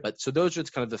 But so those are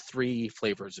kind of the three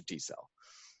flavors of T cell.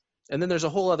 And then there's a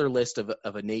whole other list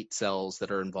of innate cells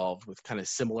that are involved with kind of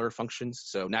similar functions.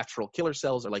 So natural killer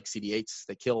cells are like CD8s.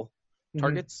 They kill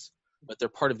targets, but they're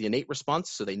part of the innate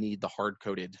response. So they need the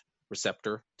hard-coded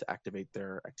receptor to activate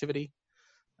their activity.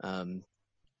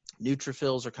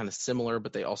 Neutrophils are kind of similar,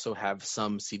 but they also have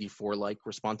some CD4-like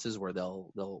responses where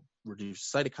they'll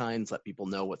reduce cytokines, let people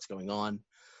know what's going on.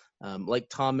 Like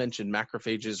Tom mentioned,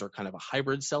 macrophages are kind of a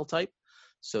hybrid cell type.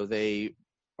 So they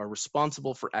are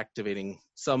responsible for activating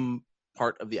some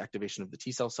part of the activation of the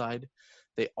T cell side.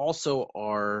 They also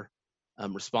are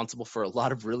responsible for a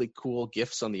lot of really cool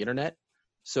GIFs on the internet.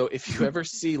 So if you ever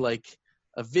see like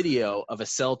a video of a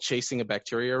cell chasing a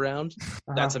bacteria around,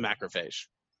 that's a macrophage.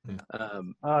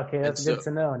 Okay, that's good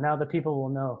to know. Now the people will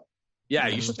know. Yeah,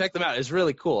 you should check them out. It's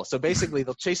really cool. So basically,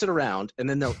 they'll chase it around and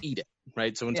then they'll eat it,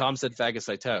 right? So when Tom said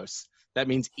phagocytose, that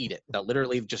means eat it. They'll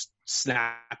literally just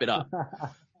snap it up.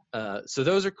 So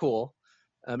those are cool.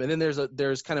 And then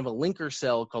there's kind of a linker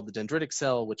cell called the dendritic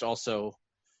cell, which also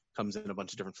comes in a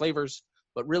bunch of different flavors.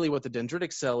 But really what the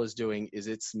dendritic cell is doing is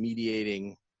it's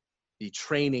mediating the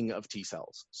training of T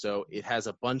cells. So it has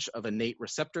a bunch of innate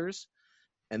receptors,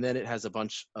 and then it has a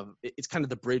bunch of, it's kind of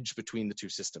the bridge between the two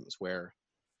systems where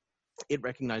it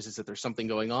recognizes that there's something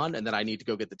going on, and then I need to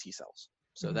go get the T cells.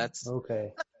 So that's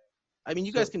okay. I mean,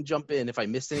 you guys can jump in if I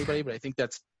missed anybody, but I think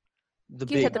that's the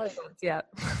You big. hit the points, yeah.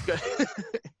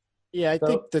 Yeah, I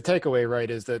think the takeaway, right,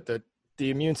 is that the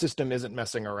immune system isn't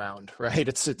messing around, right?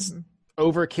 It's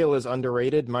overkill is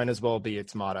underrated, might as well be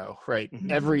its motto, right?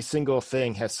 Every single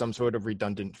thing has some sort of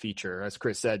redundant feature. As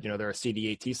Chris said, there are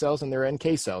CD8 T cells and there are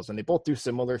NK cells, and they both do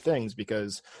similar things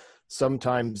because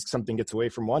sometimes something gets away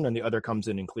from one and the other comes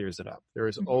in and clears it up. There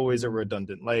is always a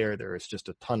redundant layer. There is just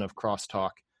a ton of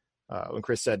crosstalk. When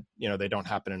Chris said, they don't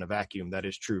happen in a vacuum, that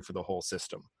is true for the whole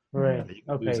system. Right.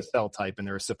 You lose a cell type and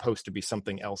there is supposed to be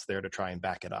something else there to try and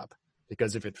back it up.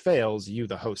 Because if it fails, you,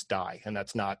 the host, die, and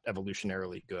that's not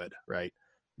evolutionarily good, right?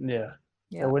 Yeah.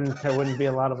 There wouldn't be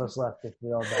a lot of us left if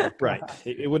we all died. Right.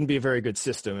 It wouldn't be a very good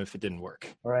system if it didn't work.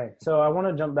 Right. So I want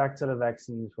to jump back to the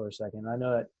vaccines for a second. I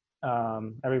know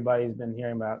that everybody's been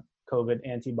hearing about COVID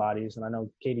antibodies, and I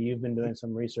know, Katie, you've been doing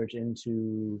some research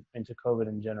into COVID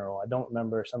in general. I don't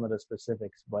remember some of the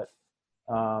specifics, but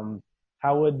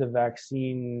how would the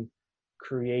vaccine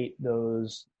create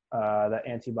those that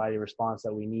antibody response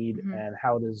that we need, and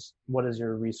what is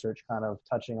your research kind of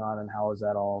touching on, and how is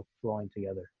that all flowing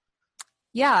together?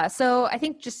 Yeah, so I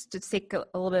think just to take a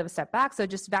little bit of a step back, so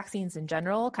just vaccines in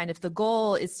general, kind of the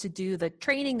goal is to do the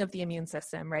training of the immune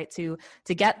system, right? To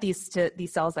get these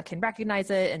cells that can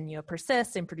recognize it and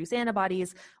persist and produce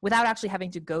antibodies without actually having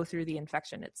to go through the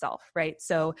infection itself, right?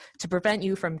 So to prevent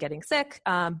you from getting sick,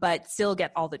 but still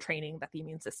get all the training that the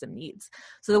immune system needs.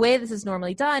 So the way this is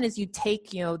normally done is you take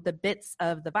the bits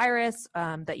of the virus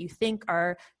that you think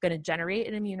are going to generate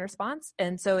an immune response,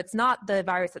 and so it's not the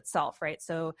virus itself, right?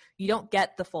 So you don't get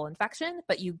the full infection,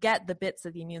 but you get the bits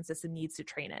that the immune system needs to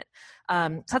train it.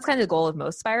 So that's kind of the goal of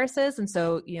most viruses. And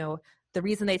so, the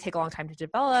reason they take a long time to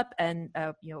develop and,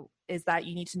 is that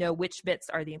you need to know which bits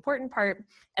are the important part.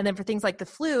 And then for things like the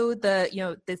flu,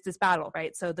 this battle,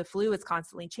 right? So the flu is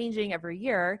constantly changing every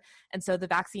year. And so the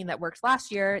vaccine that worked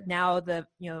last year, now the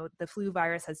flu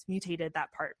virus has mutated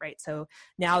that part, right? So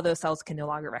now those cells can no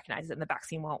longer recognize it and the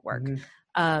vaccine won't work.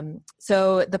 Mm-hmm.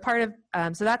 So the part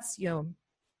of, so that's,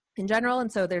 in general. And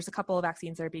so there's a couple of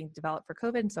vaccines that are being developed for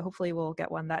COVID. And so hopefully we'll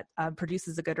get one that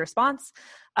produces a good response.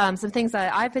 Some things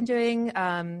that I've been doing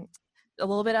a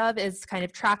little bit of is kind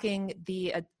of tracking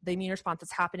the immune response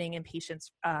that's happening in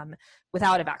patients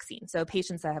without a vaccine. So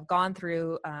patients that have gone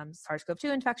through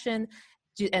SARS-CoV-2 infection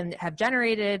and have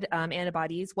generated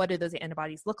antibodies, what do those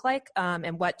antibodies look like?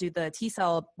 And what's the T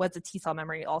cell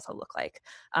memory also look like?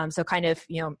 So kind of,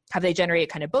 have they generated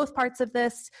kind of both parts of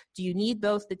this? Do you need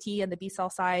both the T and the B cell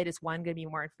side? Is one going to be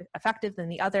more effective than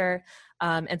the other?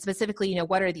 And specifically,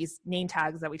 what are these name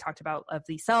tags that we talked about of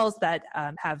these cells that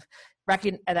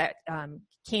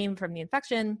came from the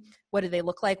infection? What do they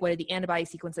look like? What do the antibody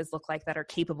sequences look like that are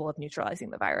capable of neutralizing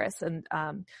the virus? And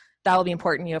that will be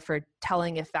important, for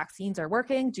telling if vaccines are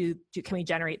working. Can we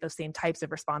generate those same types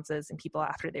of responses in people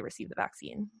after they receive the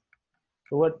vaccine?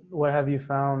 So what have you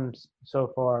found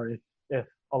so far, if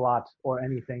a lot or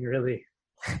anything really?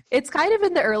 It's kind of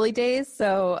in the early days,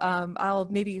 so I'll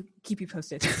maybe keep you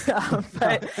posted.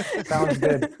 But sounds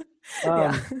good.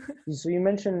 Yeah. So you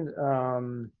mentioned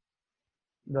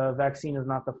the vaccine is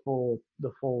not the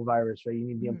full virus, right? You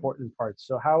need the important parts.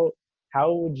 So how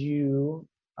would you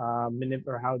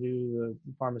or how do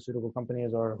the pharmaceutical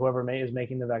companies or whoever is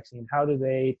making the vaccine, how do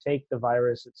they take the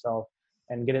virus itself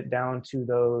and get it down to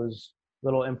those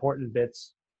little important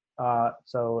bits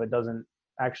so it doesn't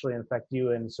actually infect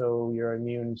you, and so your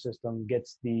immune system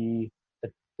gets the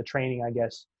training, I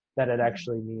guess, that it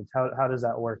actually needs? How does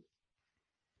that work?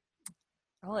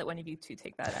 I'll let one of you two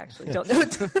take that. Actually, don't know a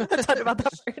ton about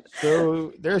that part.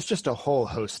 So there's just a whole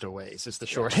host of ways is the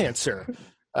short answer.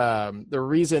 The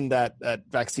reason that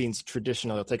vaccines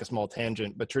traditionally, I'll take a small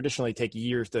tangent, but traditionally take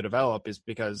years to develop is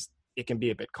because it can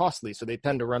be a bit costly. So they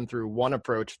tend to run through one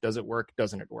approach. Does it work?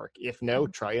 Doesn't it work? If no,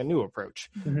 try a new approach,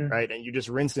 right? And you just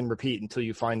rinse and repeat until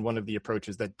you find one of the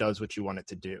approaches that does what you want it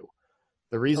to do.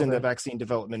 The reason that vaccine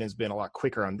development has been a lot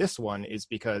quicker on this one is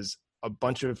because a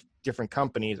bunch of different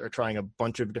companies are trying a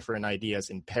bunch of different ideas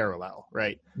in parallel,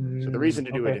 right? So the reason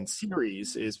to do it in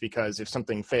series is because if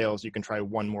something fails, you can try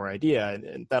one more idea,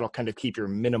 and that'll kind of keep your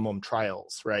minimum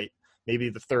trials, right? Maybe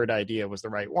the third idea was the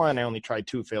right one. I only tried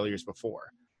 2 failures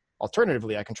before.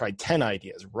 Alternatively, I can try 10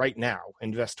 ideas right now,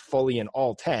 invest fully in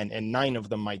all 10, and 9 of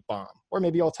them might bomb, or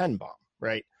maybe all 10 bomb,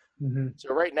 right?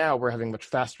 So right now we're having much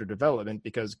faster development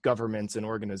because governments and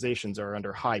organizations are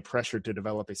under high pressure to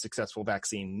develop a successful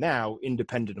vaccine now,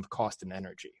 independent of cost and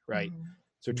energy, right?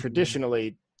 So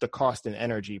traditionally, the cost and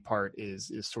energy part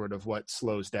is sort of what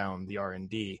slows down the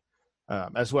R&D,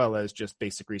 as well as just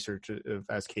basic research of,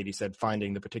 as Katie said,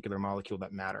 finding the particular molecule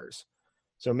that matters.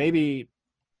 So maybe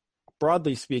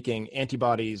broadly speaking,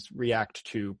 antibodies react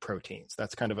to proteins.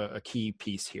 That's kind of a key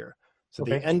piece here. So at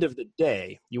the end of the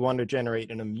day, you want to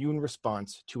generate an immune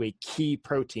response to a key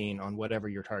protein on whatever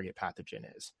your target pathogen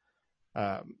is,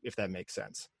 if that makes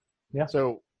sense. Yeah.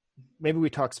 So maybe we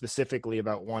talk specifically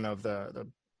about one of the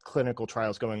clinical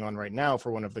trials going on right now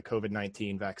for one of the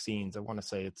COVID-19 vaccines. I want to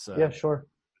say it's sure.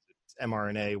 It's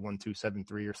mRNA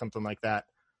 1273 or something like that.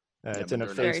 It's in a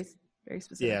phase. Very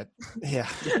specific. Yeah.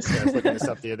 I was looking this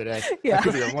up the other day. Yeah.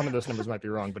 One of those numbers might be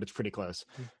wrong, but it's pretty close.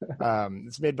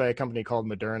 It's made by a company called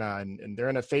Moderna, and they're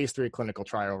in a phase 3 clinical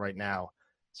trial right now.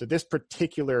 So this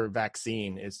particular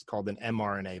vaccine is called an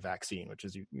mRNA vaccine, which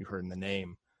is you heard in the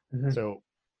name. So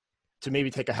to maybe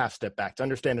take a half step back, to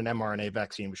understand an mRNA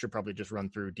vaccine, we should probably just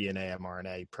run through DNA,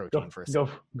 mRNA, protein for a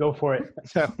second. Go for it.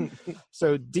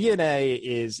 So DNA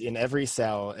is in every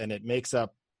cell, and it makes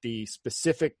up the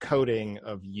specific coding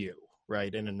of you,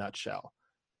 right, in a nutshell.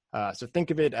 So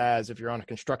think of it as if you're on a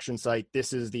construction site,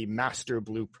 this is the master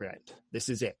blueprint. This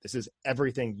is it. This is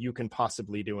everything you can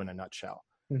possibly do in a nutshell.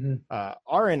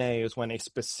 RNA is when a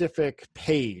specific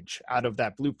page out of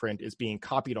that blueprint is being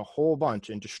copied a whole bunch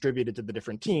and distributed to the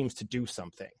different teams to do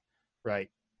something, right?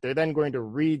 They're then going to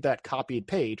read that copied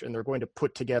page and they're going to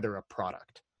put together a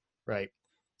product, right?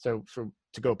 So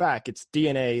to go back, it's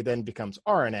DNA then becomes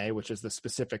RNA, which is the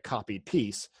specific copied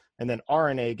piece, and then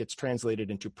RNA gets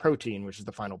translated into protein, which is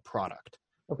the final product.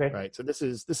 Okay. Right. So this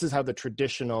is how the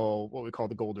traditional, what we call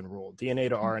the golden rule, DNA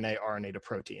to RNA, RNA to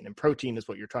protein. And protein is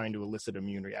what you're trying to elicit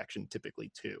immune reaction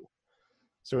typically to.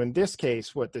 So in this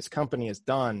case, what this company has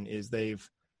done is they've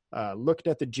looked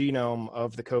at the genome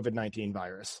of the COVID-19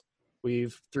 virus.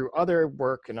 Through other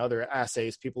work and other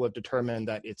assays, people have determined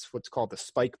that it's what's called the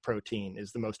spike protein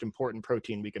is the most important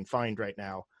protein we can find right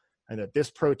now. And that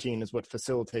this protein is what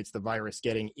facilitates the virus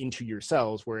getting into your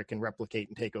cells where it can replicate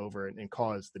and take over and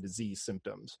cause the disease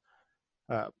symptoms.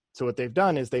 So what they've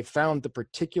done is they've found the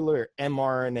particular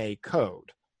mRNA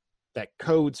code that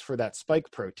codes for that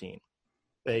spike protein.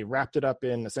 They wrapped it up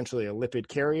in essentially a lipid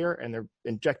carrier and they're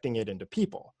injecting it into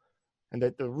people. And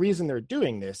that the reason they're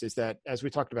doing this is that, as we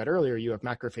talked about earlier, you have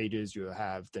macrophages, you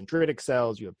have dendritic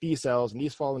cells, you have B cells, and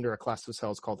these fall under a class of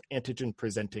cells called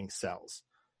antigen-presenting cells.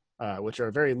 Which are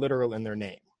very literal in their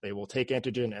name. They will take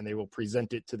antigen and they will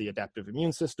present it to the adaptive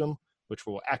immune system, which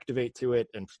will activate to it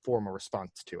and form a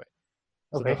response to it.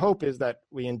 So the hope is that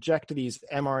we inject these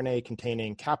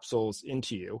mRNA-containing capsules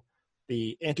into you.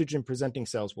 The antigen-presenting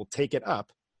cells will take it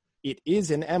up. It is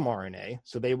an mRNA,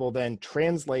 so they will then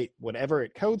translate whatever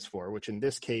it codes for, which in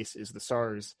this case is the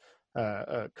SARS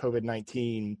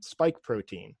COVID-19 spike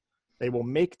protein. They will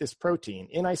make this protein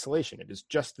in isolation. It is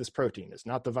just this protein. It's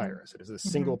not the virus. It is a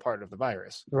single part of the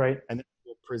virus. Right. And then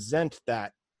we'll present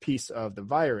that piece of the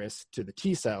virus to the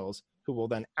T cells, who will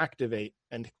then activate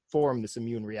and form this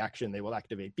immune reaction. They will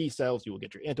activate B cells. You will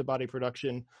get your antibody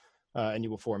production, and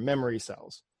you will form memory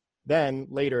cells. Then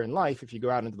later in life, if you go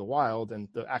out into the wild and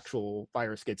the actual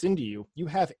virus gets into you, you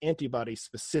have antibodies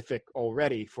specific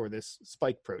already for this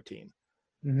spike protein.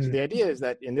 So the idea is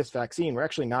that in this vaccine, we're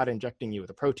actually not injecting you with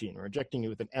a protein. We're injecting you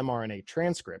with an mRNA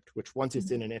transcript, which once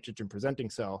it's in an antigen-presenting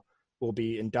cell will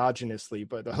be endogenously,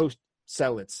 but the host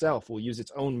cell itself will use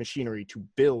its own machinery to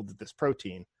build this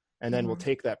protein, and then we'll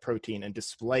take that protein and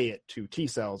display it to T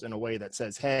cells in a way that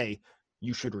says, hey,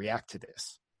 you should react to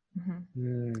this.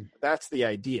 That's the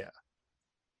idea.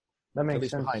 That makes at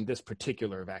least sense. Behind this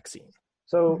particular vaccine.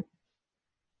 So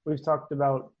we've talked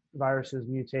about viruses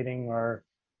mutating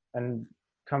and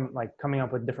coming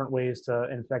up with different ways to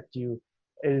infect you.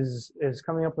 Is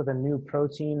coming up with a new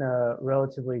protein a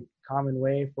relatively common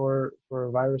way for a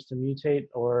virus to mutate,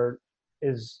 or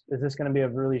is this going to be a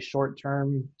really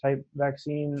short-term type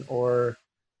vaccine, or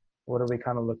what are we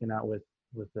kind of looking at with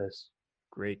this?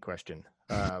 Great question.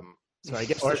 So I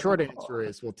guess the short answer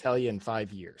is we'll tell you in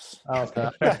 5 years. Okay,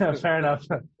 fair enough.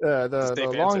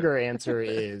 The longer answer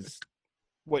is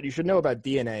what you should know about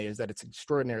DNA is that it's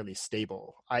extraordinarily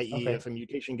stable, i.e. if a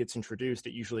mutation gets introduced,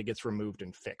 it usually gets removed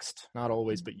and fixed. Not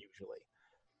always, but usually.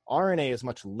 RNA is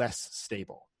much less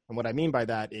stable. And what I mean by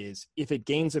that is if it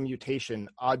gains a mutation,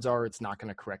 odds are it's not going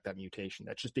to correct that mutation.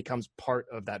 That just becomes part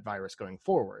of that virus going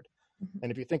forward.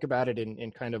 And if you think about it in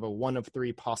kind of a one of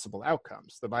three possible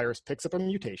outcomes, the virus picks up a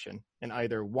mutation and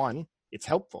either one, it's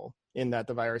helpful in that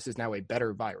the virus is now a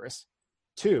better virus.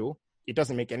 Two, it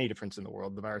doesn't make any difference in the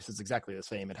world. The virus is exactly the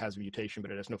same. It has a mutation, but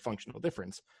it has no functional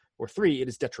difference. Or three, it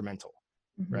is detrimental,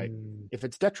 right? If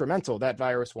it's detrimental, that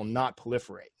virus will not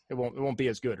proliferate. It won't be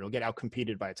as good. It'll get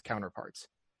outcompeted by its counterparts.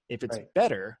 If it's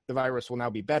better, the virus will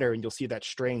now be better, and you'll see that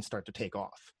strain start to take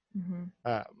off.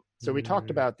 So we talked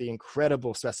about the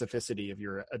incredible specificity of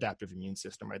your adaptive immune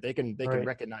system, right? They can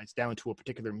recognize down to a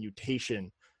particular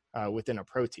mutation within a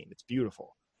protein. It's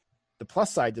beautiful. The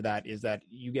plus side to that is that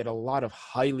you get a lot of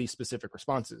highly specific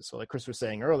responses. So like Chris was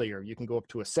saying earlier, you can go up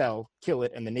to a cell, kill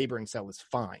it, and the neighboring cell is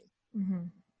fine.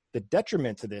 The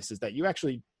detriment to this is that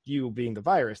you being the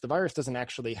virus doesn't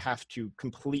actually have to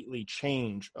completely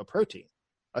change a protein.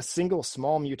 A single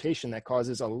small mutation that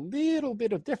causes a little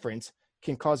bit of difference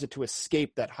can cause it to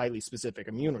escape that highly specific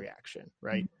immune reaction,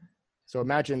 right? So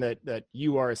imagine that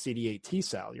you are a CD8 T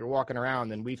cell. You're walking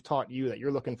around and we've taught you that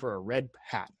you're looking for a red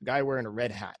hat, a guy wearing a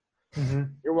red hat.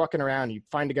 You're walking around, you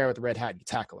find a guy with a red hat, you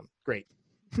tackle him. Great.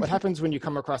 What happens when you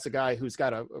come across a guy who's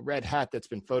got a red hat that's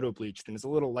been photo bleached and is a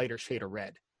little lighter shade of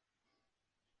red?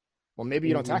 Well, maybe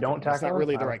you don't tackle him. It's not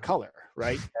really the right color,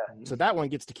 right? So that one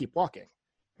gets to keep walking.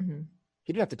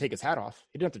 He didn't have to take his hat off.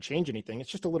 He didn't have to change anything. It's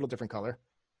just a little different color.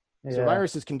 So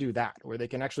viruses can do that, where they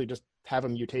can actually just have a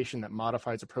mutation that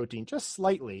modifies a protein just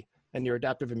slightly, and your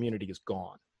adaptive immunity is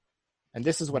gone. And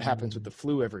this is what happens with the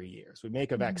flu every year. So we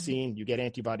make a vaccine, you get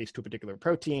antibodies to a particular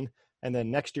protein, and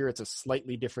then next year it's a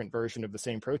slightly different version of the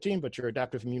same protein, but your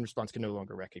adaptive immune response can no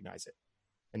longer recognize it.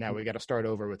 And now we got to start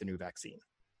over with a new vaccine.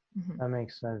 That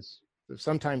makes sense. So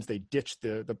sometimes they ditch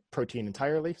the protein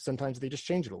entirely. Sometimes they just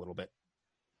change it a little bit.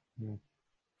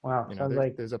 Wow. Sounds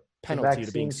like there's a penalty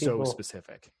to being so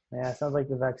specific. Yeah, it sounds like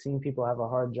the vaccine people have a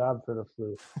hard job for the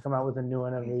flu. Come out with a new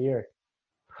one every year.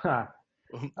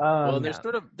 Well,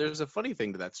 there's a funny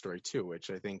thing to that story too, which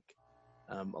I think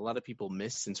a lot of people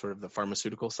miss in sort of the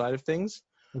pharmaceutical side of things.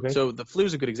 Okay. So the flu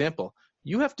is a good example.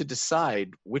 You have to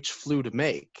decide which flu to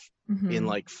make in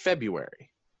like February,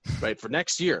 right, for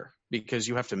next year, because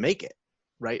you have to make it,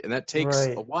 right? And that takes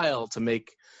a while to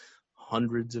make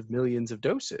hundreds of millions of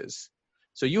doses.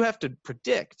 So you have to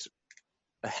predict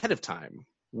ahead of time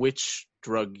which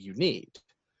drug you need,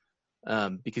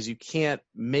 because you can't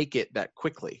make it that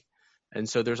quickly. And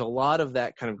so there's a lot of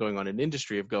that kind of going on in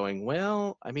industry of going,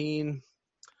 well, I mean,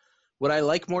 would I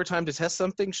like more time to test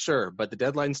something? Sure, but the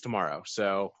deadline's tomorrow,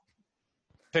 so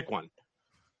pick one.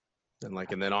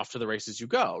 And then off to the races you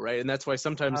go, right? And that's why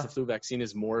sometimes the flu vaccine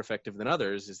is more effective than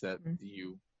others, is that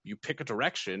you pick a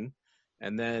direction,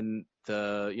 and then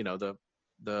the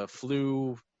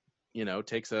flu,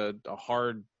 takes a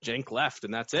hard jank left,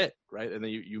 and that's it, right? And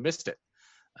then you missed it.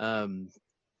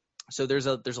 So there's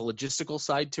a logistical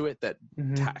side to it that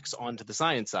tacks onto the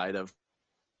science side of,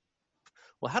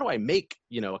 well, how do I make,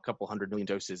 a couple 100 million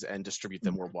doses and distribute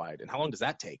them worldwide? And how long does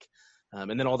that take?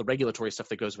 And then all the regulatory stuff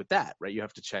that goes with that, right? You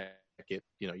have to check it.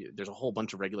 There's a whole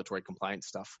bunch of regulatory compliance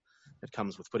stuff that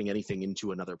comes with putting anything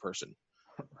into another person.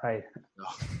 Right.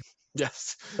 Oh,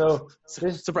 yes. So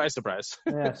this, surprise.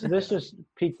 Yeah. So this just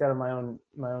piqued out of my own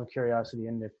curiosity.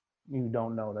 And if you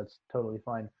don't know, that's totally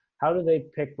fine. How do they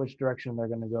pick which direction they're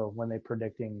going to go when they're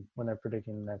predicting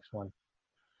the next one?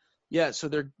 Yeah. So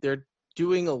they're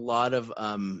doing a lot of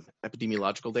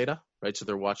epidemiological data, right? So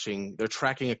they're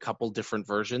tracking a couple different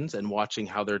versions and watching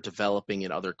how they're developing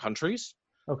in other countries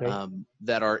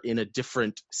that are in a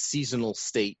different seasonal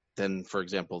state than, for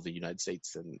example, the United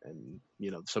States and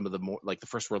some of the more like the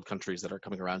first world countries that are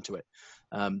coming around to it.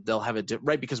 They'll have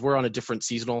right, because we're on a different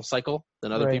seasonal cycle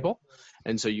than other people.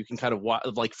 And so you can kind of watch,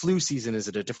 like flu season is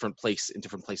at a different place in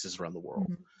different places around the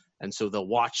world. And so they'll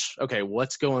watch, okay,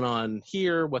 what's going on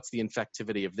here? What's the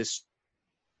infectivity of this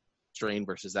strain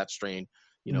versus that strain?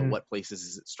 What places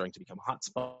is it starting to become a hot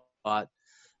spot?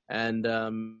 And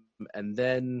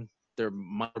then there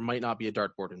might not be a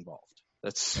dartboard involved.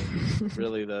 That's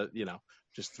really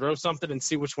just throw something and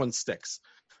see which one sticks.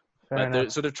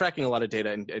 So they're tracking a lot of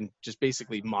data and just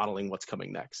basically modeling what's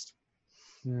coming next.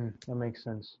 That makes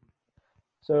sense.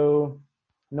 So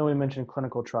I know we mentioned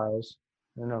clinical trials.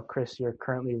 I know, Chris, you're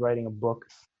currently writing a book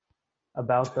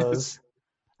about those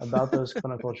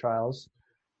clinical trials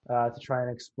to try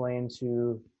and explain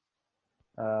to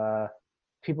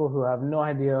people who have no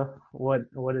idea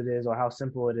what it is or how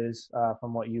simple it is,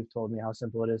 from what you've told me, how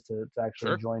simple it is to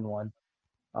actually join one.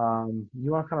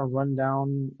 You want to kind of run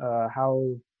down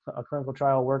how a clinical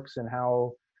trial works and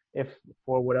how, if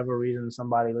for whatever reason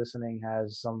somebody listening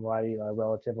has somebody, a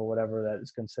relative or whatever, that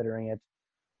is considering it,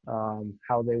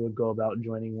 how they would go about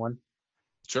joining one?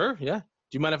 Sure, yeah. Do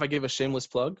you mind if I give a shameless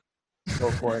plug?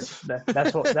 Go for it.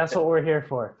 That's what we're here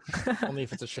for. Only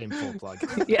if it's a shameful plug.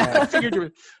 Yeah.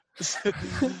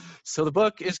 So the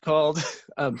book is called.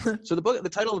 The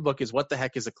title of the book is "What the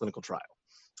Heck is a Clinical Trial?"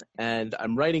 And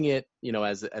I'm writing it,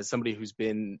 as somebody who's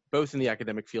been both in the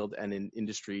academic field and in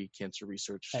industry cancer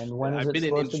research. And when is it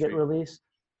supposed to get released?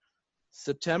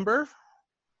 September.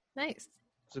 Nice.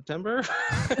 September.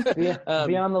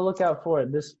 Be on the lookout for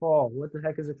it this fall. What the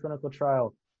heck is a clinical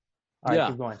trial? All right,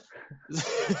 keep going.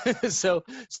 So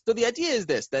the idea is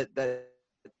this, that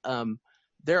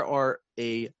there are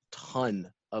a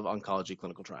ton of oncology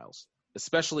clinical trials,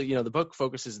 especially, the book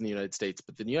focuses in the United States,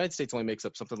 but the United States only makes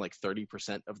up something like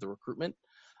 30% of the recruitment.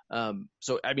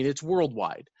 So, I mean, it's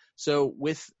worldwide. So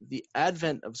with the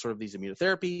advent of sort of these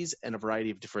immunotherapies and a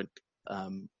variety of different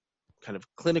kind of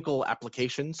clinical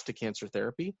applications to cancer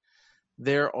therapy,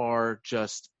 there are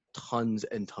just tons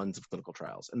and tons of clinical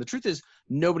trials. And the truth is,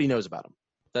 nobody knows about them.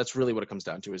 That's really what it comes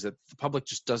down to, is that the public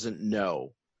just doesn't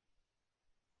know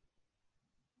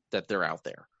that they're out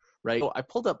there, right? So I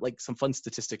pulled up like some fun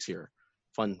statistics here,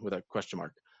 fun with a question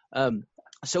mark.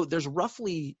 So there's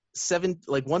roughly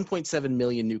 1.7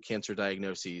 million new cancer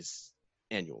diagnoses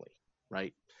annually,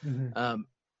 right? Mm-hmm.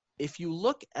 If you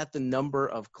look at the number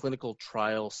of clinical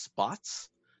trial spots,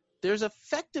 there's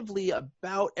effectively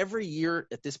about every year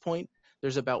at this point,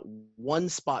 there's about one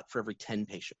spot for every 10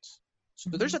 patients.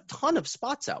 So there's a ton of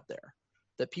spots out there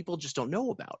that people just don't know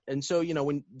about. And so,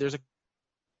 when there's a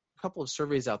couple of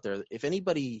surveys out there. If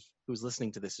anybody who's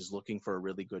listening to this is looking for a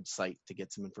really good site to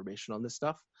get some information on this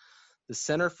stuff, the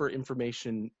Center for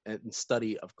Information and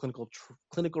Study of Clinical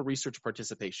Research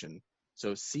Participation,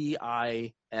 so CISCRP,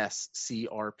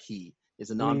 is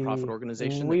a nonprofit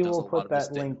organization that does a lot of this.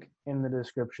 We will put that link in the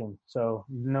description, so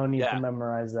no need to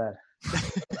memorize that.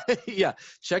 Yeah,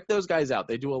 check those guys out.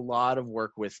 They do a lot of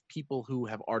work with people who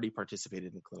have already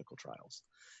participated in clinical trials.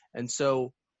 And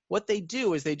so what they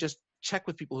do is they just check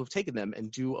with people who've taken them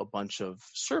and do a bunch of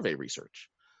survey research.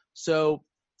 So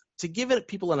to give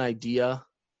people an idea,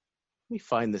 let me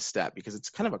find this stat because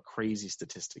it's kind of a crazy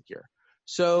statistic here.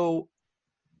 So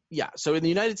so in the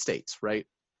United States, right,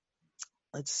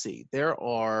 let's see, there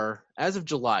are, as of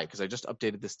July, because I just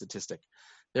updated this statistic,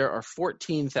 there are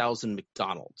 14,000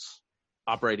 McDonald's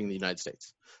operating in the United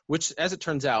States, which, as it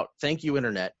turns out, thank you,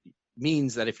 Internet,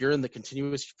 means that if you're in the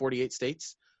contiguous 48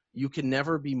 states, you can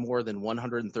never be more than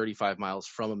 135 miles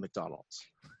from a McDonald's.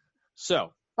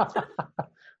 So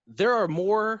there are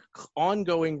more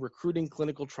ongoing recruiting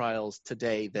clinical trials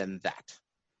today than that.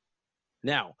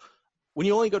 Now, when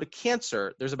you only go to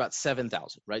cancer, there's about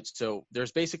 7,000, right? So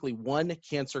there's basically one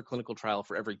cancer clinical trial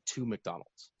for every 2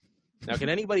 McDonald's. Now, can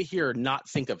anybody here not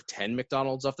think of 10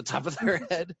 McDonald's off the top of their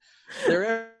head?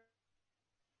 They're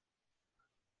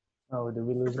did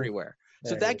we lose everywhere.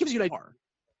 So that gives you an idea.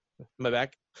 Am I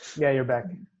back? Yeah, you're back.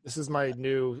 This is my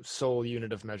new sole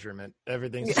unit of measurement.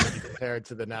 Everything's going to be compared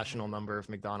to the national number of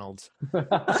McDonald's.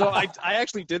 So I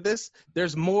actually did this.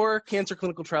 There's more cancer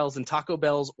clinical trials than Taco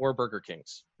Bell's or Burger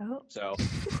King's. Oh. So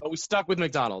but we stuck with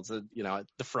McDonald's. The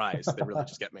fries, they really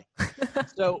just get me.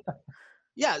 So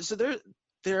so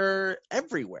they're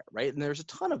everywhere, right? And there's a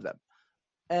ton of them.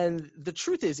 And the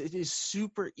truth is, it is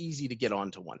super easy to get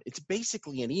onto one. It's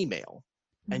basically an email.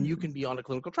 And you can be on a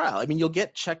clinical trial. I mean, you'll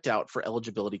get checked out for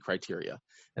eligibility criteria,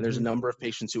 and there's a number of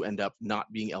patients who end up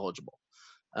not being eligible.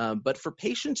 But for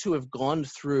patients who have gone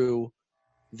through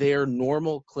their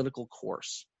normal clinical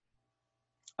course,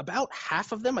 about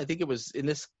half of them, I think it was in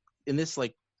this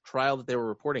like trial that they were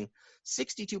reporting,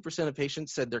 62% of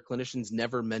patients said their clinicians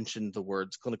never mentioned the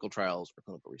words clinical trials or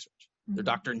clinical research. Their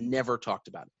doctor never talked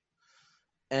about it.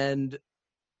 And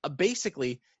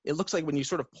basically, it looks like when you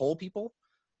sort of poll people,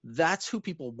 that's who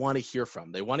people want to hear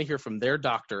from. They want to hear from their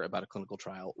doctor about a clinical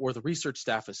trial or the research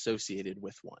staff associated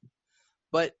with one.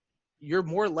 But you're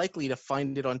more likely to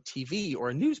find it on TV or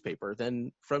a newspaper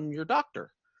than from your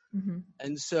doctor. Mm-hmm.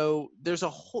 And so there's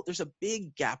a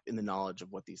big gap in the knowledge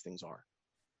of what these things are.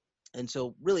 And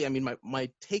so really, I mean,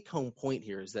 my take home point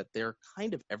here is that they're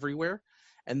kind of everywhere.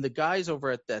 And the guys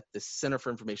over at the Center for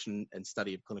Information and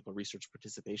Study of Clinical Research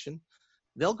Participation,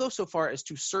 they'll go so far as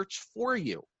to search for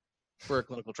you for a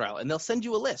clinical trial, and they'll send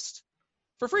you a list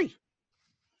for free.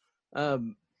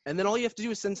 And then all you have to do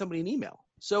is send somebody an email.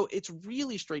 So it's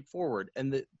really straightforward.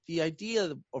 And the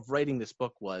idea of writing this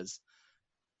book was,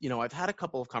 I've had a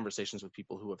couple of conversations with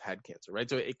people who have had cancer, right?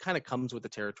 So it kind of comes with the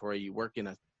territory. You work in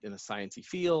a sciencey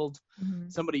field,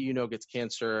 somebody gets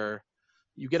cancer,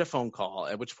 you get a phone call,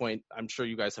 at which point I'm sure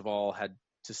you guys have all had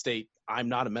to state, I'm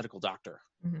not a medical doctor,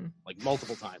 like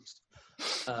multiple times.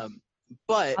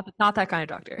 But not that kind of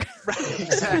doctor. Right,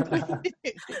 exactly.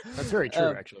 That's very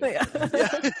true, actually.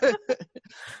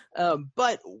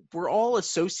 But we're all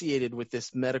associated with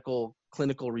this medical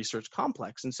clinical research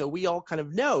complex. And so we all kind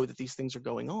of know that these things are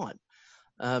going on.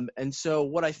 And so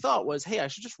what I thought was, hey, I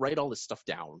should just write all this stuff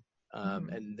down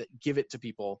and give it to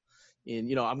people. I'm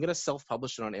going to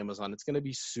self-publish it on Amazon. It's going to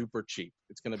be super cheap.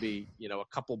 It's going to be, a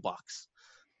couple bucks,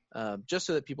 just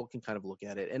so that people can kind of look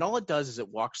at it. And all it does is it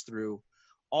walks through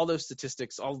all those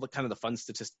statistics, all the kind of the fun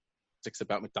statistics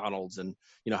about McDonald's and,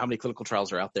 how many clinical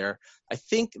trials are out there. I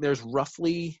think there's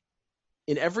roughly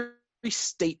in every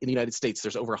state in the United States,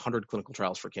 there's over 100 clinical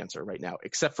trials for cancer right now,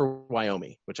 except for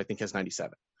Wyoming, which I think has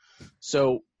 97.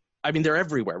 So, I mean, they're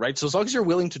everywhere, right? So as long as you're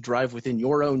willing to drive within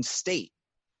your own state,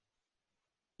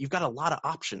 you've got a lot of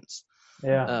options.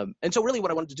 Yeah. And so really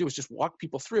what I wanted to do is just walk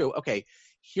people through, okay,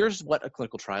 here's what a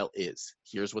clinical trial is.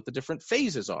 Here's what the different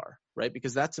phases are, right?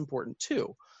 Because that's important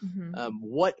too.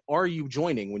 What are you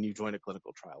joining when you join a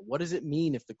clinical trial? What does it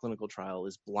mean if the clinical trial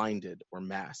is blinded or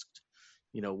masked?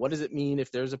 What does it mean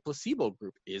if there's a placebo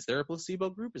group? Is there a placebo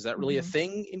group? Is that really a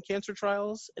thing in cancer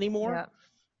trials anymore?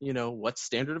 Yeah. What's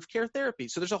standard of care therapy?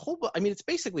 So there's a whole, it's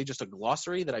basically just a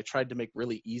glossary that I tried to make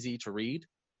really easy to read.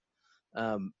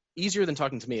 Easier than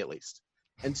talking to me, at least.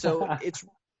 And so it's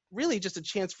really just a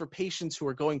chance for patients who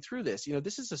are going through this.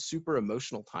 This is a super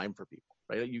emotional time for people,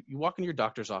 right? You walk into your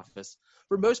doctor's office.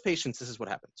 For most patients, this is what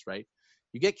happens, right?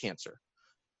 You get cancer,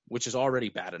 which is already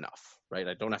bad enough, right?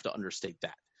 I don't have to understate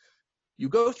that. You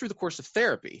go through the course of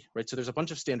therapy, right? So there's a bunch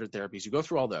of standard therapies. You go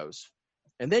through all those,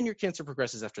 and then your cancer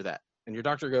progresses after that. And your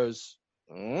doctor goes,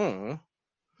 and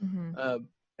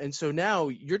so now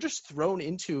you're just thrown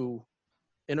into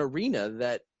an arena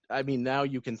that, I mean, now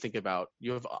you can think about,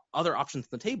 you have other options on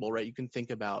the table, right? You can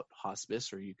think about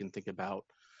hospice, or you can think about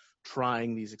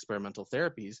trying these experimental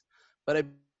therapies. But I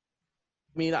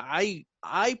mean,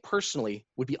 I personally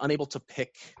would be unable to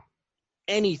pick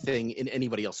anything in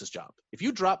anybody else's job. If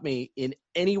you dropped me in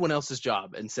anyone else's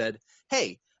job and said,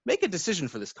 hey, make a decision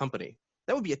for this company,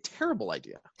 that would be a terrible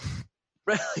idea.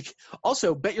 Right? Like,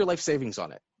 also bet your life savings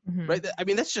on it. Right? I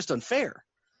mean, that's just unfair.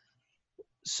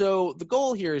 So the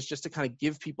goal here is just to kind of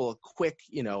give people a quick,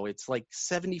 it's like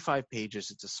 75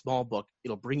 pages. It's a small book.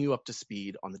 It'll bring you up to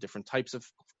speed on the different types of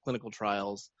clinical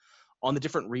trials, on the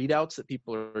different readouts that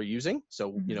people are using. So,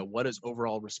 what does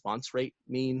overall response rate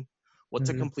mean? What's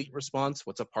a complete response?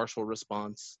 What's a partial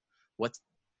response? What's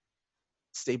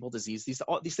stable disease?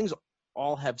 These things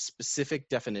all have specific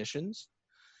definitions.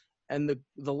 And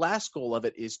the last goal of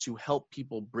it is to help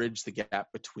people bridge the gap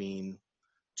between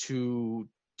two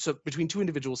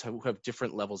individuals who have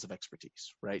different levels of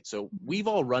expertise, right? So we've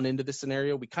all run into this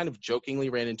scenario. We kind of jokingly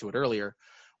ran into it earlier,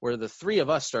 where the three of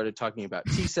us started talking about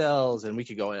T cells, and we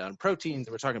could go on proteins,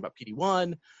 and we're talking about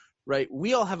PD-1, right?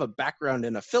 We all have a background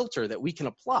and a filter that we can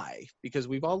apply because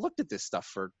we've all looked at this stuff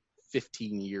for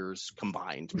 15 years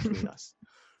combined between us,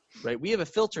 right? We have a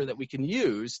filter that we can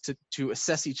use to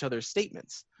assess each other's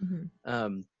statements.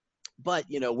 But,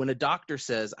 when a doctor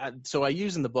says, so I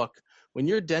use in the book, when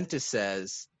your dentist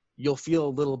says, you'll feel a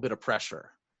little bit of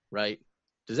pressure, right?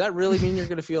 Does that really mean you're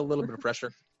going to feel a little bit of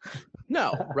pressure?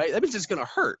 No, right? That means it's going to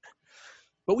hurt.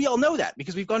 But we all know that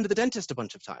because we've gone to the dentist a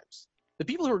bunch of times. The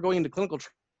people who are going into clinical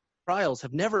trials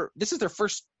have never, this is their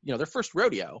first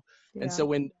rodeo. Yeah. And so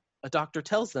when a doctor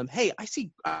tells them, hey,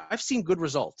 I've seen good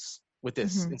results with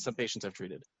this in some patients I've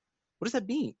treated. What does that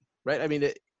mean? Right? I mean,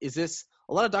 is this,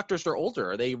 a lot of doctors are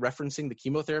older. Are they referencing the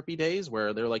chemotherapy days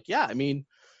where they're like, yeah, I mean,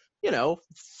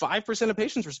 5% of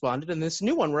patients responded, and this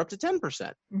new one, we're up to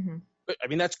 10%. But I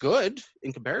mean, that's good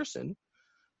in comparison,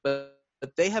 but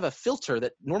they have a filter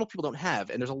that normal people don't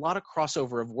have. And there's a lot of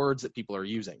crossover of words that people are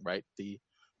using, right? The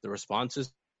response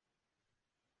is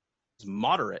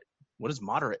moderate. What does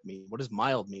moderate mean? What does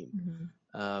mild mean?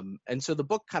 And so the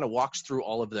book kind of walks through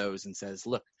all of those and says,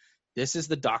 look, this is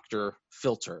the doctor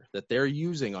filter that they're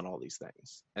using on all these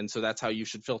things. And so that's how you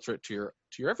should filter it to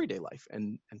your everyday life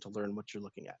and to learn what you're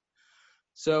looking at.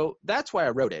 So that's why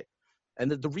I wrote it.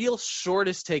 And the real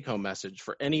shortest take-home message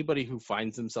for anybody who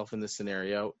finds themselves in this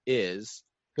scenario is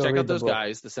check out those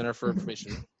guys, the Center for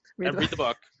Information, and read the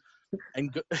book,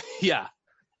 and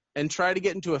and try to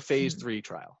get into a phase 3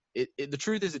 trial. The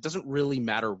truth is, it doesn't really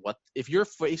matter if you're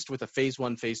faced with a phase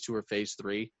 1, phase 2, or phase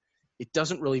 3, it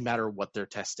doesn't really matter what they're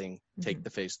testing. Take the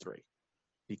phase 3,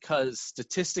 because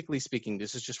statistically speaking,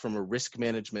 this is just from a risk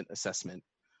management assessment.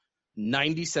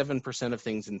 97% of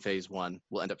things in phase 1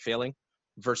 will end up failing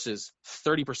versus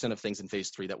 30% of things in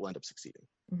phase 3 that will end up succeeding.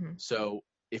 So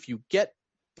if you get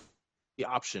the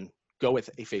option, go with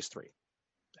a phase 3.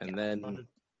 And then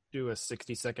do a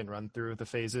 60-second run through of the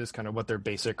phases, kind of what their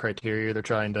basic criteria they're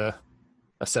trying to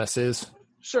assess is.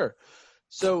 Sure.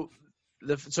 So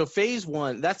phase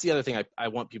 1, that's the other thing I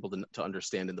want people to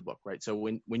understand in the book, right? So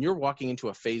when you're walking into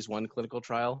a phase 1 clinical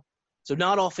trial, so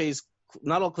not all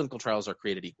clinical trials are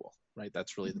created equal, right?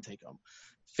 That's really the take home.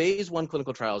 Phase 1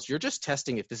 clinical trials, you're just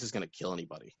testing if this is going to kill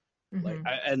anybody.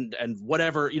 And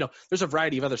whatever, there's a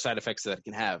variety of other side effects that it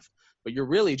can have, but you're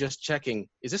really just checking,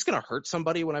 is this going to hurt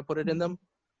somebody when I put it in them?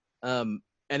 And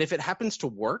if it happens to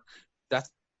work, it's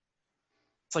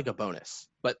like a bonus,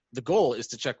 but the goal is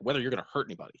to check whether you're going to hurt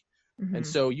anybody. And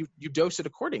so you dose it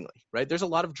accordingly, right? There's a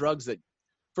lot of drugs that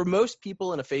for most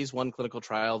people in a phase 1 clinical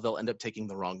trial, they'll end up taking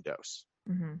the wrong dose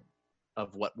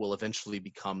of what will eventually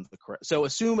become the correct. So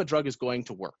assume a drug is going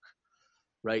to work,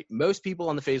 right? Most people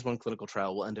on the phase 1 clinical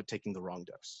trial will end up taking the wrong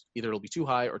dose. Either it'll be too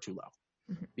high or too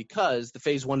low because the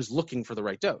phase 1 is looking for the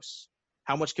right dose.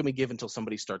 How much can we give until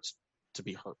somebody starts to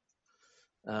be hurt?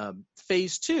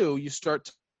 Phase 2, you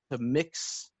start to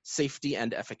mix safety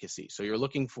and efficacy. So you're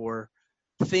looking for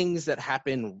things that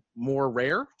happen more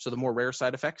rare. So the more rare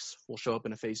side effects will show up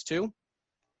in a phase 2.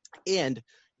 And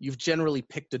you've generally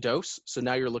picked a dose. So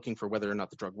now you're looking for whether or not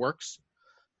the drug works.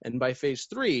 And by phase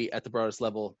 3, at the broadest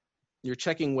level, you're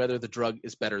checking whether the drug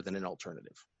is better than an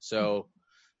alternative. So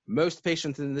most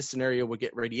patients in this scenario will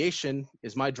get radiation.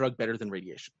 Is my drug better than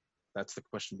radiation? That's the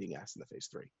question being asked in the phase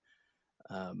 3.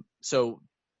 So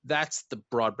that's the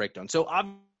broad breakdown. So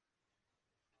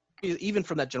even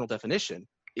from that general definition,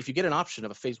 if you get an option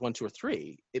of a phase 1, 2, or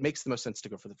 3, it makes the most sense to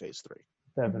go for the phase 3.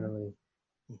 Definitely.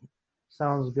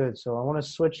 Sounds good. So I want to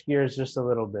switch gears just a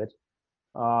little bit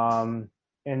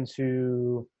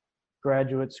into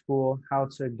graduate school, how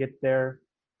to get there,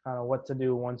 kind of what to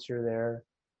do once you're there,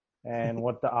 and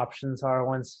what the options are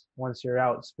once you're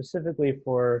out, specifically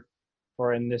for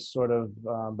in this sort of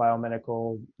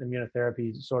biomedical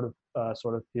immunotherapy sort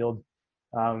of field.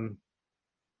 Um,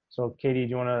 so Katie, do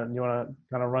you wanna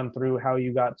kind of run through how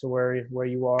you got to where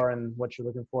you are and what you're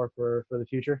looking for the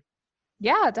future?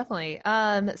 Yeah, definitely.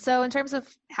 So in terms of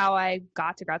how I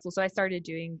got to grad school, so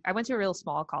I went to a real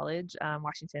small college,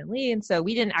 Washington and Lee, and so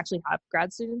we didn't actually have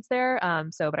grad students there.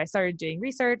 But I started doing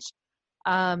research.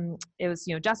 It was,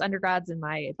 just undergrads and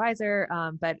my advisor,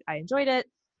 but I enjoyed it.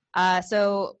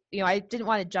 So I didn't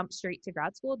want to jump straight to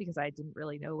grad school because I didn't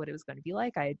really know what it was going to be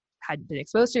like. I hadn't been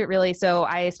exposed to it really. So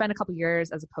I spent a couple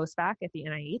years as a postbac at the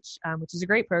NIH, which is a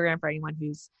great program for anyone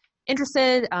who's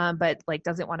interested, but like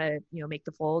doesn't want to, make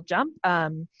the full jump.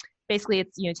 Basically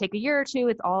it's, take a year or two.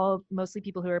 It's all mostly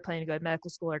people who are planning to go to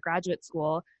medical school or graduate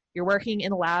school. You're working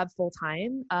in a lab full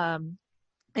time.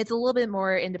 It's a little bit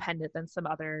more independent than some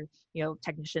other,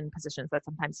 technician positions that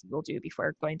sometimes people do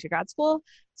before going to grad school.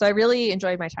 So I really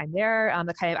enjoyed my time there.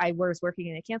 I was working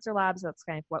in a cancer lab, so that's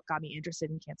kind of what got me interested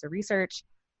in cancer research.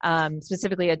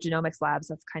 Specifically at genomics labs,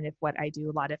 that's kind of what I do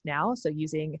a lot of now. So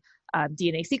using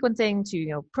DNA sequencing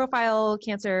to, profile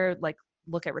cancer, like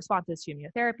look at responses to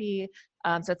immunotherapy.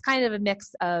 So it's kind of a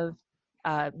mix of,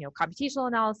 computational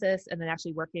analysis and then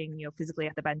actually working, physically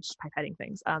at the bench pipetting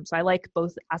things. So I like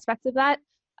both aspects of that.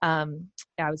 I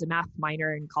was a math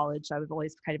minor in college, so I was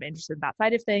always kind of interested in that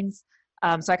side of things.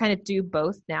 So I kind of do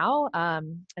both now.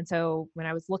 And so when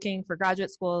I was looking for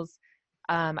graduate schools,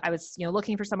 I was,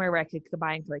 looking for somewhere where I could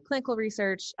combine like clinical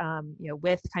research,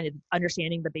 with kind of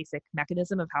understanding the basic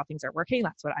mechanism of how things are working.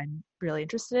 That's what I'm really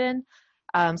interested in.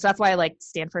 So that's why I like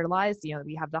Stanford a lot.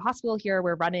 We have the hospital here.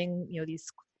 We're running, these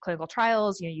clinical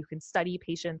trials. You can study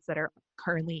patients that are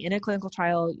currently in a clinical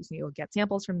trial. You'll get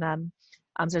samples from them.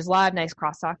 So there's a lot of nice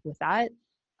crosstalk with that.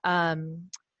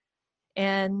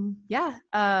 And yeah,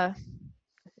 I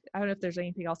don't know if there's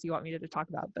anything else you want me to talk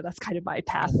about, but that's kind of my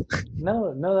path.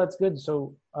 No, that's good.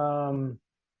 So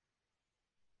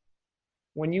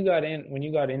when you got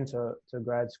into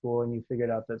grad school and you figured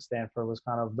out that Stanford was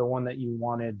kind of the one that you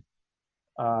wanted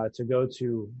to go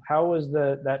to, how was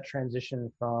that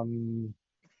transition from,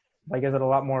 like, is it a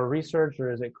lot more research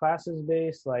or is it classes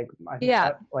based? Like,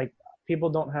 like people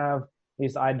don't have, at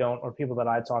least I don't, or people that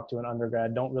I talk to in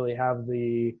undergrad don't really have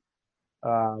the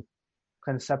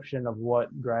conception of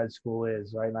what grad school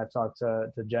is, right? And I talked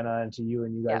to Jenna and to you,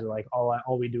 and you guys are like,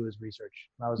 all we do is research.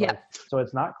 And I was like, so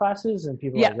it's not classes? And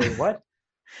people are like, wait, what?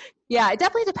 Yeah, it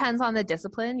definitely depends on the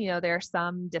discipline. There are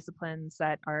some disciplines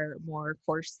that are more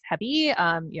course heavy.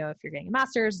 If you're getting a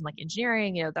master's in like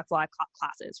engineering, that's a lot of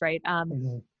classes, right?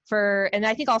 And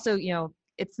I think also,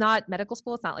 it's not medical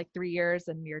school. It's not like 3 years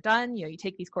and you're done. You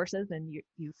take these courses and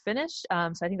you finish.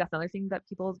 So I think that's another thing that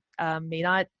people may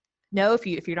not know if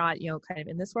you're not, kind of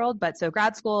in this world. But so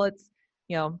grad school, it's,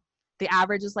 the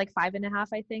average is like 5.5,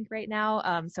 I think right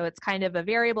now. So it's kind of a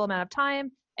variable amount of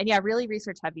time. And yeah, really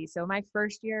research heavy. So my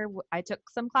first year, I took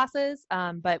some classes,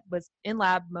 but was in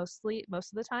lab most of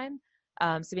the time.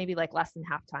 So maybe like less than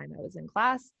half time I was in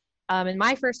class. In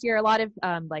my first year, a lot of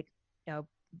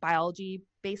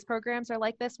biology-based programs are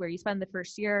like this, where you spend the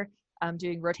first year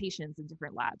doing rotations in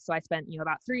different labs. So I spent,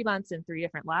 about 3 months in 3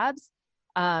 different labs,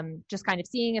 just kind of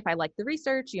seeing if I like the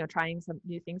research, trying some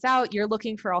new things out. You're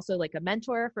looking for also like a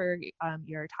mentor for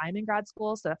your time in grad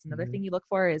school. So that's another thing you look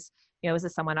for is, is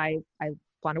this someone I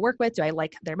want to work with? Do I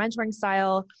like their mentoring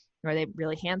style? Are they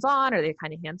really hands-on? Are they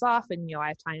kind of hands-off? And, I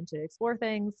have time to explore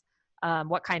things.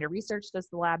 What kind of research does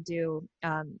the lab do?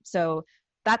 So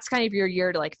that's kind of your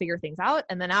year to like figure things out.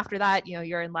 And then after that,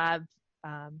 you're in lab,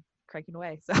 cranking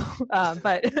away. So,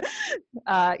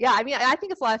 yeah, I mean, I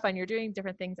think it's a lot of fun. You're doing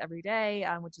different things every day,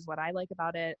 which is what I like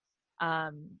about it.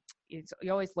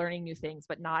 You're always learning new things,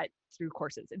 but not through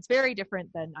courses. It's very different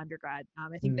than undergrad.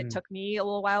 I think that took me a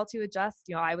little while to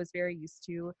adjust. I was very used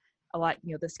to a lot,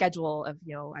 the schedule of,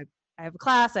 I have a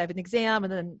class, I have an exam,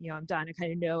 and then, I'm done. I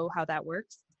kind of know how that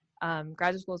works.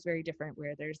 Graduate school is very different,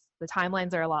 where the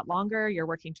timelines are a lot longer. You're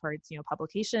working towards,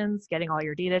 publications, getting all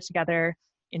your data together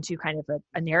into kind of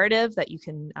a narrative that you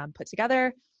can put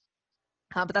together.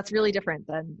 But that's really different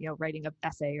than, writing an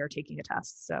essay or taking a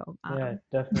test. So yeah,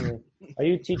 definitely. Are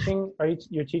you teaching?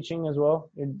 You're teaching as well?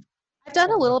 I've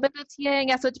done a little bit of TAing.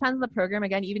 Yeah, so it depends on the program.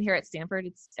 Again, even here at Stanford,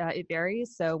 it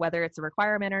varies. So whether it's a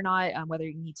requirement or not, whether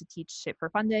you need to teach it for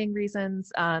funding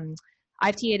reasons.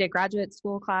 I've TA'd a graduate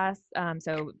school class.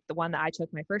 So the one that I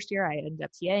took my first year, I ended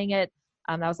up TAing it.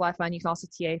 That was a lot of fun. You can also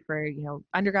TA for,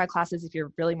 undergrad classes if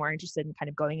you're really more interested in kind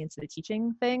of going into the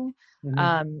teaching thing. So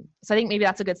I think maybe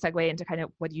that's a good segue into kind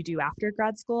of what you do after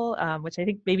grad school, which I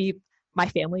think maybe my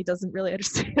family doesn't really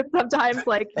understand sometimes.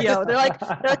 Like, they're like,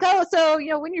 oh, so,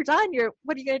 when you're done,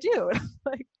 what are you going to do?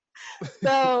 Like,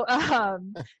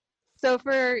 so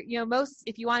for, most,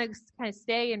 if you want to kind of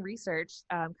stay in research,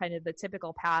 kind of the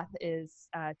typical path is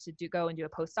to go and do a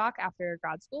postdoc after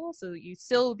grad school. So you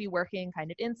still will be working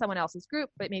kind of in someone else's group,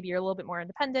 but maybe you're a little bit more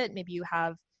independent. Maybe you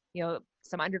have,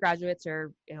 some undergraduates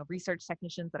or, research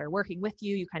technicians that are working with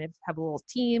you. You kind of have a little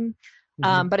team.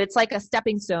 But it's like a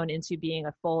stepping stone into being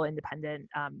a full independent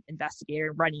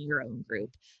investigator, running your own group.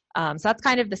 So that's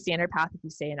kind of the standard path if you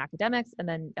stay in academics. And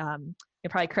then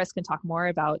probably Chris can talk more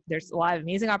about, there's a lot of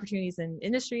amazing opportunities in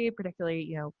industry,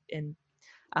 particularly, in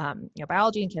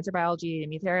biology and cancer biology,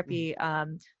 immunotherapy.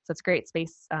 So it's a great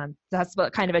space. That's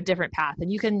kind of a different path.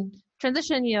 And you can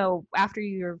transition, after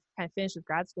you're kind of finished with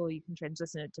grad school, you can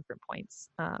transition at different points.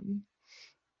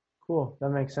 Cool. That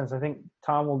makes sense. I think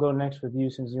Tom will go next with you,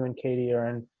 since you and Katie are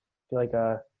in like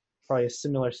probably a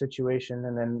similar situation,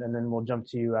 and then we'll jump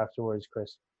to you afterwards,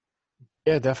 Chris.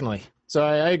 Yeah, definitely. So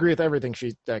I agree with everything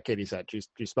Katie said. She's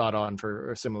spot on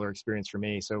for a similar experience for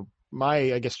me. So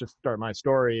I guess just start my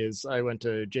story is I went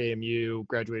to JMU,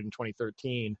 graduated in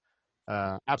 2013,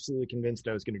 absolutely convinced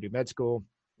I was going to do med school,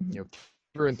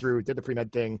 through and through, did the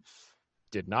pre-med thing,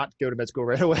 did not go to med school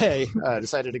right away,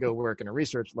 decided to go work in a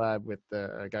research lab with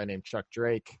a guy named Chuck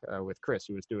Drake, with Chris,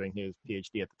 who was doing his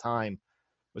PhD at the time.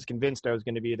 Was convinced I was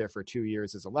going to be there for 2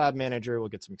 years as a lab manager. We'll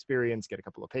get some experience, get a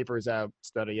couple of papers out,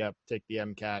 study up, take the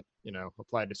MCAT,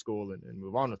 apply to school and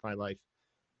move on with my life.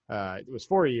 It was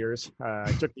 4 years.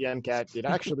 I took the MCAT, did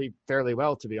actually fairly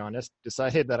well, to be honest,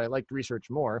 decided that I liked research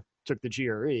more, took the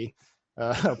GRE,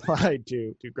 applied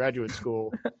to graduate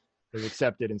school, was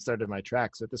accepted and started my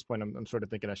track. So at this point, I'm sort of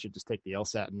thinking I should just take the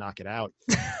LSAT and knock it out.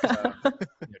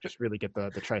 Just really get the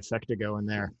trifecta going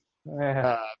there.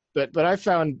 But I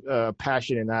found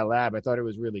passion in that lab. I thought it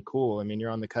was really cool. I mean, you're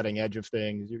on the cutting edge of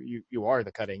things. You are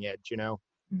the cutting edge,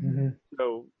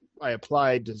 So I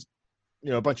applied to,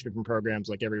 a bunch of different programs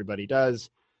like everybody does.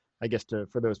 I guess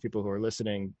for those people who are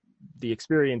listening, the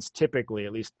experience typically,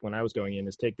 at least when I was going in,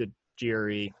 is take the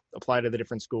GRE, apply to the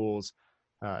different schools.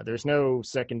 There's no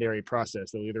secondary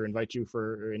process. They'll either invite you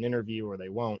for an interview or they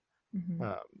won't.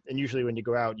 And usually when you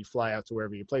go out, you fly out to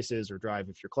wherever your place is or drive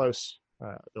if you're close.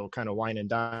 They'll kind of wine and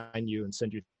dine you and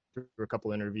send you through a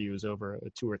couple interviews over a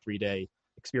 2 or 3 day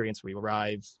experience where you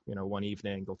arrive, one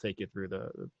evening. They'll take you through the,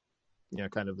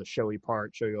 kind of the showy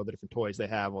part, show you all the different toys they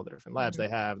have, all the different labs they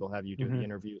have. They'll have you do the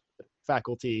interview with the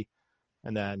faculty.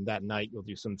 And then that night you'll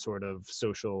do some sort of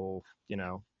social,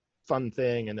 fun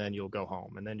thing, and then you'll go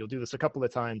home. And then you'll do this a couple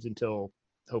of times until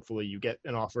hopefully you get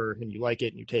an offer and you like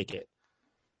it and you take it.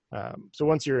 So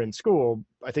once you're in school,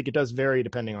 I think it does vary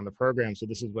depending on the program. So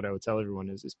this is what I would tell everyone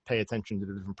is pay attention to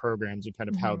the different programs and kind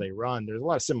of how they run. There's a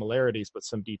lot of similarities, but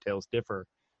some details differ.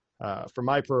 For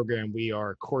my program, we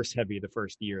are course heavy the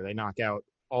first year. They knock out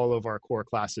all of our core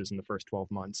classes in the first 12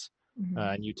 months.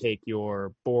 And you take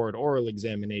your board oral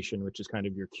examination, which is kind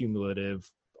of your cumulative,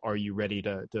 are you ready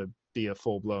to be a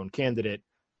full-blown candidate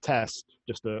test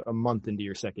just a month into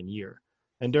your second year.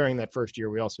 And during that first year,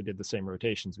 we also did the same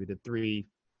rotations. We did 3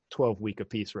 12-week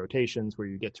apiece rotations where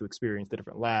you get to experience the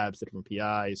different labs, the different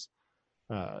PIs.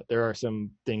 There are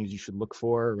some things you should look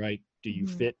for, right? Do you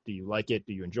fit? Do you like it?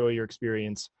 Do you enjoy your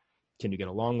experience? Can you get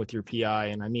along with your PI?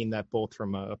 And I mean that both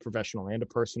from a professional and a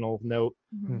personal note.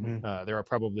 There are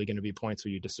probably going to be points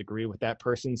where you disagree with that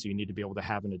person. So you need to be able to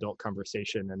have an adult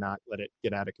conversation and not let it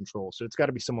get out of control. So it's got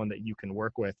to be someone that you can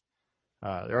work with.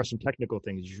 There are some technical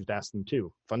things you should ask them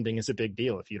too. Funding is a big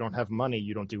deal. If you don't have money,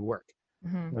 you don't do work.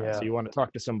 So you want to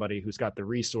talk to somebody who's got the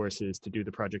resources to do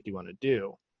the project you want to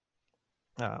do.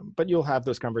 But you'll have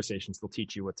those conversations. They'll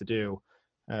teach you what to do.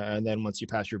 And then once you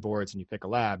pass your boards and you pick a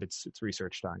lab, it's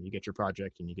research time. You get your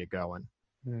project and you get going.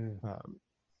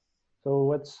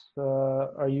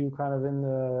 So are you kind of in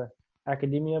the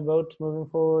academia boat moving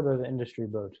forward or the industry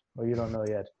boat, or you don't know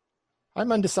yet?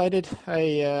 I'm undecided.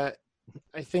 I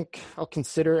think I'll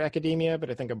consider academia, but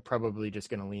I think I'm probably just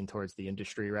going to lean towards the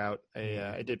industry route.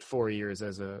 I did 4 years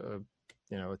as a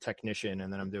technician,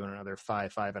 and then I'm doing another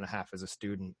 5.5 as a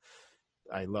student.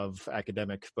 I love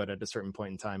academic, but at a certain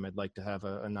point in time, I'd like to have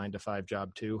a 9-to-5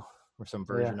 job too, or some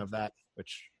version of that,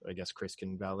 which I guess Chris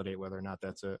can validate whether or not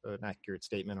that's an accurate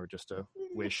statement or just a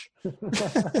wish. It's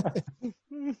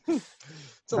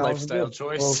a lifestyle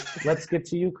choice. Well, let's get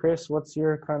to you, Chris. What's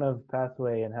your kind of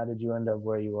pathway and how did you end up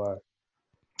where you are?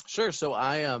 Sure. So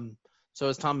so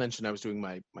as Tom mentioned, I was doing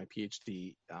my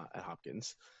PhD at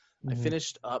Hopkins. I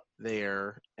finished up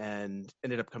there and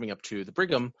ended up coming up to the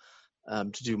Brigham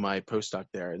to do my postdoc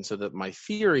there. And so that my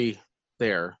theory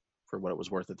there, for what it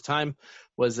was worth at the time,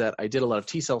 was that I did a lot of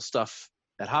T-cell stuff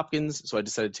at Hopkins, so I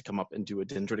decided to come up and do a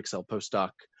dendritic cell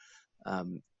postdoc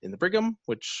in the Brigham,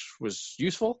 which was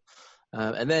useful.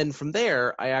 And then from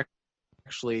there, I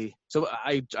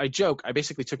joke, I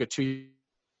basically took a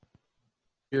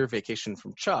 2-year vacation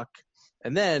from Chuck.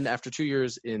 And then after 2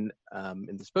 years in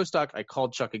this postdoc, I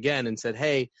called Chuck again and said,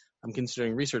 hey, I'm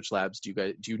considering research labs. Do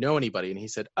you know anybody? And he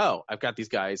said, oh, I've got these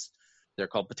guys. They're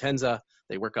called Potenza.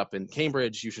 They work up in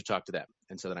Cambridge. You should talk to them.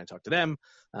 And so then I talked to them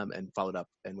and followed up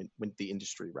and went the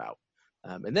industry route.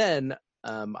 And then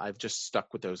I've just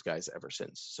stuck with those guys ever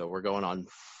since. So we're going on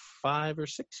 5 or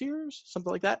 6 years,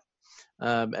 something like that.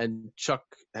 And Chuck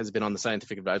has been on the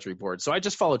scientific advisory board. So I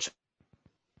just follow Chuck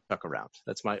around.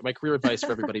 That's my career advice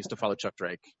for everybody is to follow Chuck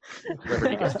Drake wherever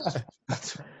he goes.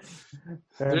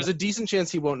 There's a decent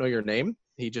chance he won't know your name.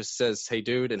 He just says, hey,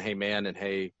 dude, and hey, man, and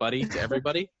hey, buddy to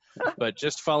everybody. But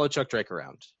just follow Chuck Drake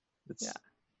around.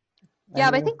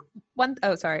 Yeah, but I think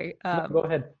sorry. No, go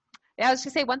ahead. Yeah, I was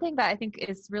just say one thing that I think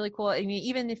is really cool. I mean,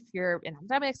 even if you're in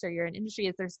academics or you're in industry,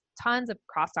 is there's tons of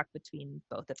crosstalk between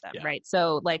both of them, right?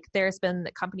 So like there's been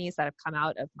companies that have come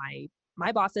out of my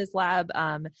boss's lab,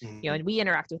 you know, and we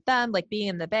interact with them, like being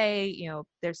in the Bay, you know,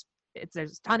 there's a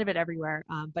ton of it everywhere.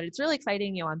 But it's really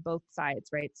exciting, you know, on both sides,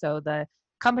 right? So the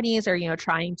companies are, you know,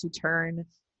 trying to turn,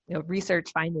 you know,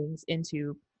 research findings into,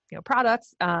 you know,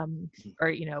 products, or,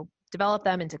 you know, develop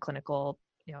them into clinical,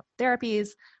 you know, therapies.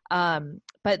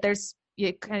 But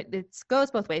it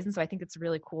goes both ways. And so I think it's a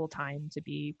really cool time to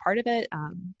be part of it.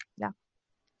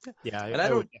 Yeah,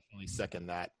 I would definitely second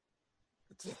that.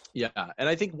 Yeah, and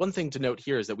I think one thing to note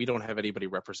here is that we don't have anybody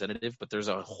representative, but there's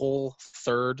a whole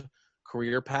third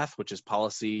career path, which is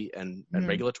policy and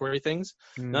regulatory things.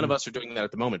 None of us are doing that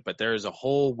at the moment, but there is a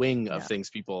whole wing of things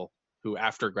people who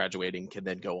after graduating can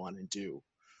then go on and do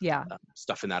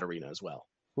stuff in that arena as well.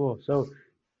 Cool. So,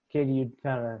 Katie, you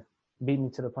kind of beat me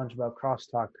to the punch about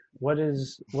crosstalk. What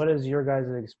has your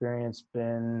guys' experience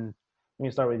been? Let me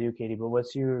start with you, Katie, but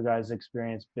what's your guys'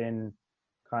 experience been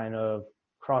kind of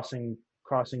crossing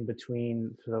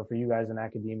between, so for you guys in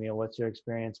academia, what's your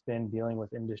experience been dealing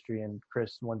with industry? And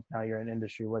Chris, once now you're in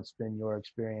industry, what's been your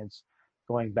experience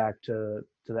going back to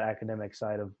the academic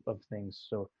side of things?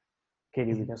 So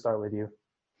Katie, we can start with you.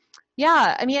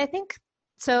 Yeah, I mean, I think,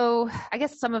 so I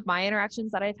guess some of my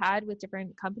interactions that I've had with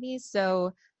different companies.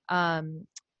 So,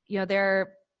 you know,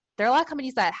 there are a lot of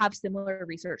companies that have similar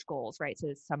research goals, right,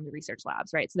 to some of the research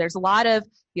labs, right? So there's a lot of,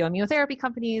 you know, immunotherapy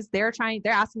companies, they're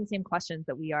asking the same questions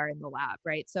that we are in the lab,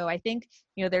 right? So I think,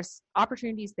 you know, there's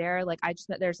opportunities there. Like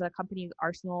there's a company,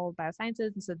 Arsenal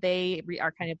Biosciences, and so they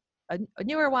are kind of a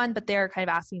newer one, but they're kind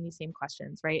of asking these same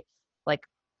questions, right? Like,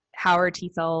 how are T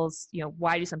cells, you know,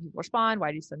 why do some people respond?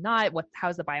 Why do some not? How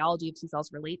does the biology of T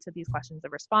cells relate to these questions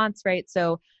of response, right?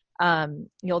 So, you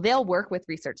know, they'll work with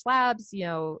research labs, you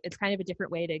know, it's kind of a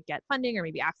different way to get funding or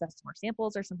maybe access to more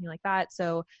samples or something like that.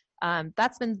 So,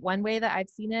 that's been one way that I've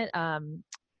seen it. But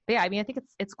yeah, I mean, I think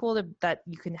it's cool that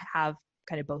you can have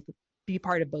kind of both, be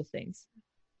part of both things.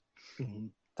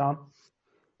 Tom?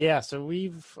 Yeah, so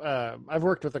I've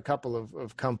worked with a couple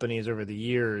of companies over the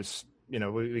years. You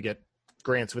know, we get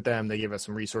grants with them. They give us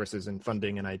some resources and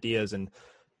funding and ideas, and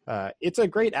it's a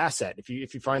great asset if you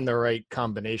find the right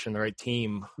combination, the right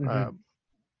team.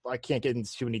 I can't get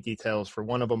into too many details for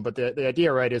one of them, but the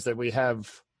idea, right, is that we have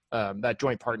that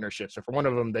joint partnership. So for one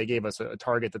of them, they gave us a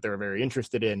target that they were very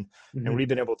interested in, and we've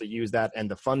been able to use that and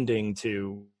the funding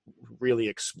to really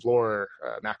explore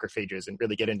macrophages and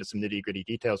really get into some nitty-gritty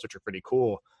details, which are pretty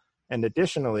cool. And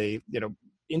additionally, you know,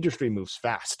 industry moves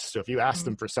fast. So if you ask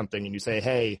them for something and you say,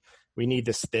 hey, we need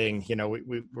this thing, you know,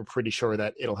 we're pretty sure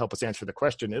that it'll help us answer the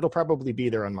question, it'll probably be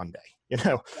there on Monday. You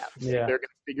know, they're going to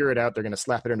figure it out. They're going to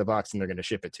slap it in a box and they're going to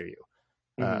ship it to you.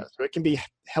 So it can be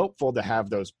helpful to have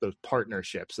those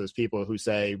partnerships, those people who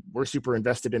say, we're super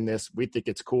invested in this. We think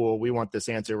it's cool. We want this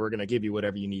answer. We're going to give you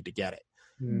whatever you need to get it.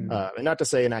 And not to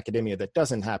say in academia that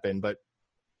doesn't happen, but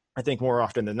I think more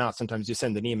often than not, sometimes you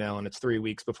send an email and it's 3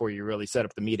 weeks before you really set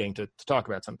up the meeting to talk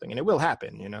about something. And it will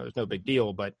happen, you know, there's no big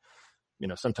deal, but you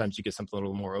know, sometimes you get something a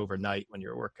little more overnight when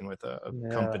you're working with a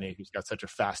company who's got such a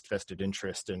fast vested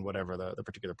interest in whatever the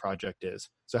particular project is.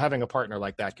 So having a partner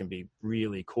like that can be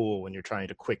really cool when you're trying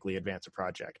to quickly advance a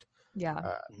project.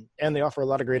 And they offer a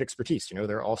lot of great expertise. You know,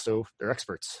 they're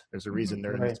experts. There's a reason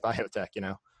they're in this biotech, you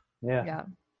know? Yeah,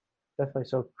 definitely.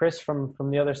 So Chris, from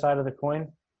the other side of the coin,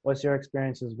 what's your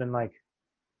experience has been like?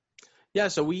 Yeah,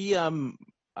 so we, I mean, we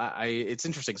have a lot of it's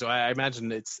interesting. So I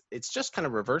imagine it's just kind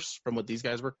of reverse from what these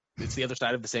guys were. It's the other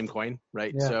side of the same coin,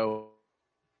 right? Yeah. So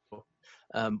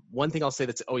one thing I'll say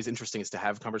that's always interesting is to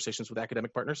have conversations with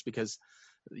academic partners, because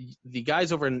the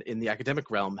guys over in the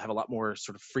academic realm have a lot more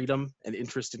sort of freedom and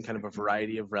interest in kind of a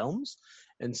variety of realms.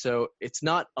 And so it's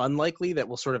not unlikely that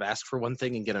we'll sort of ask for one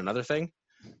thing and get another thing.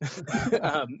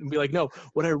 And be like, no,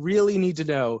 what I really need to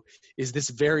know is this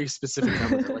very specific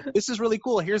number. Like, this is really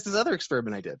cool. Here's this other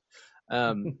experiment I did.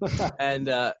 And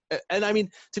I mean,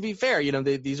 to be fair,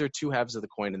 these are two halves of the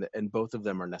coin, and both of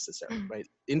them are necessary, right?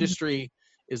 Industry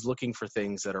is looking for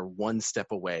things that are one step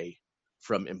away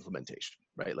from implementation,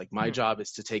 right? Like my job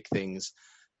is to take things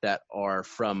that are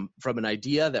from an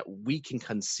idea that we can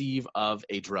conceive of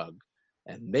a drug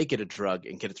and make it a drug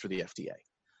and get it through the FDA.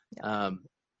 Yeah.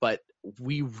 But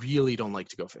we really don't like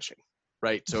to go fishing,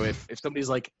 right? So if somebody's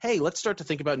like, hey, let's start to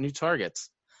think about new targets,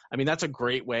 I mean, that's a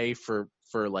great way for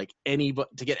like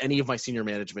to get any of my senior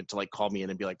management to like call me in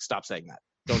and be like, stop saying that.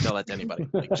 Don't tell that to anybody.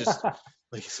 Like, just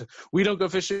like, we don't go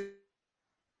fishing.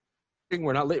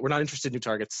 We're not interested in new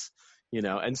targets,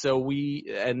 and so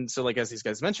like, as these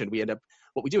guys mentioned,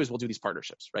 what we do is we'll do these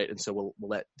partnerships, right? And so we'll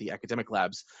let the academic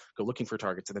labs go looking for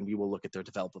targets, and then we will look at their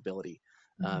developability.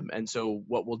 And so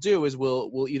what we'll do is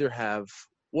we'll either have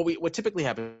what typically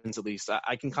happens, at least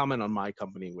I can comment on my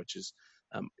company, which is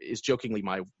jokingly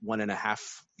my 1.5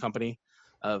 company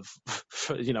of,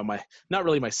 my, not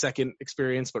really my second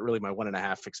experience, but really my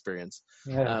 1.5 experience.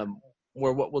 Yeah.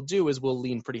 Where what we'll do is we'll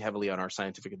lean pretty heavily on our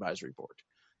scientific advisory board.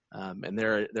 And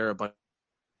they're a bunch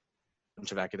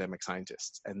of academic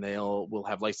scientists, and we'll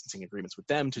have licensing agreements with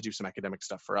them to do some academic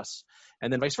stuff for us.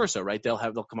 And then vice versa, right? They'll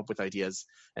come up with ideas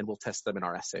and we'll test them in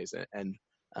our essays. And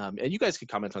you guys could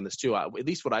comment on this too. At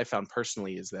least what I found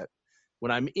personally is that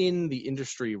when I'm in the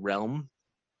industry realm,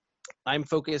 I'm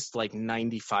focused like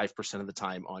 95% of the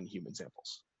time on human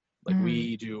samples. Like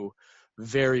we do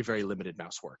very, very limited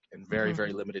mouse work and very,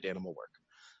 very limited animal work.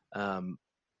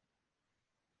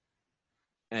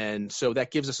 And so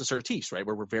that gives us a certise, right,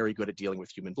 where we're very good at dealing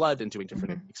with human blood and doing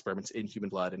different experiments in human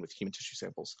blood and with human tissue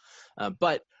samples.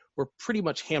 But we're pretty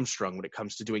much hamstrung when it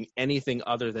comes to doing anything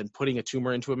other than putting a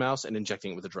tumor into a mouse and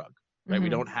injecting it with a drug, right? We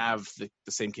don't have the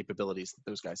same capabilities that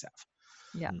those guys have.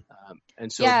 Yeah.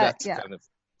 And so that's kind of,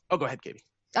 oh, go ahead, Katie.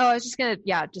 Oh, I was just going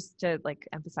to, just to like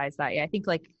emphasize that. Yeah, I think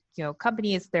like,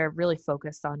 companies, they're really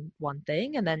focused on one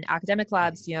thing. And then academic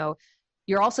labs,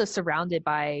 you're also surrounded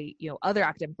by, other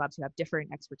academic labs who have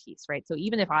different expertise, right? So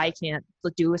even if I can't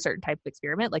do a certain type of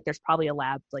experiment, like there's probably a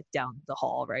lab like down the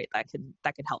hall, right, that can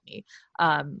help me.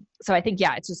 So I think,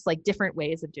 it's just like different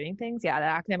ways of doing things. Yeah, the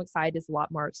academic side is a lot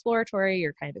more exploratory.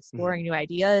 You're kind of exploring new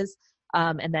ideas.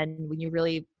 And then when you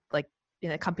really like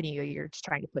in a company, you're just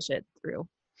trying to push it through.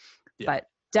 Yeah. But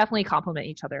definitely complement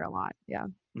each other a lot. Yeah.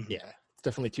 Yeah. It's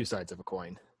definitely two sides of a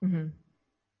coin.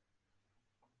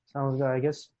 Sounds good. I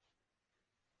guess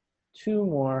two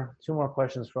more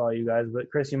questions for all you guys. But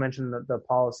Chris, you mentioned the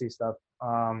policy stuff.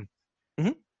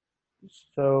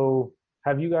 So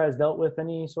have you guys dealt with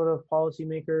any sort of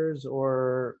policymakers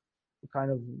or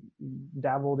kind of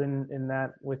dabbled in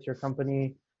that with your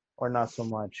company, or not so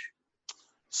much?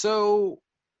 So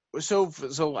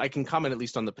I can comment at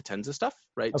least on the Potenza stuff,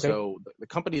 right? Okay. So the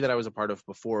company that I was a part of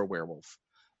before Werewolf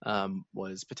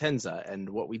was Potenza, and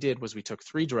what we did was we took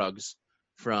 3 drugs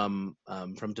from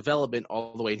development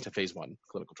all the way into phase 1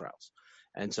 clinical trials.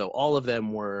 And so all of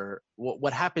them were,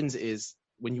 what happens is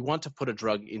when you want to put a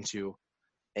drug into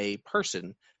a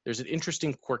person, there's an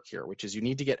interesting quirk here, which is you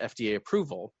need to get FDA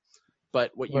approval.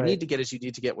 But what you need to get is you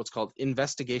need to get what's called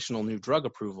investigational new drug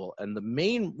approval. And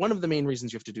one of the main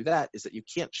reasons you have to do that is that you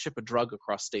can't ship a drug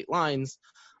across state lines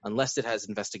unless it has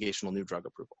investigational new drug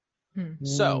approval.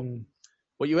 So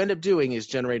what you end up doing is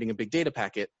generating a big data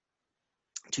packet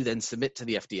to then submit to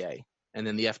the FDA. And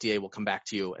then the FDA will come back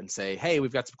to you and say, hey,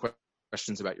 we've got some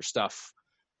questions about your stuff.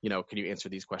 Can you answer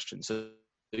these questions? So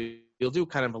you'll do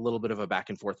kind of a little bit of a back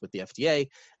and forth with the FDA,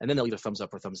 and then they'll either thumbs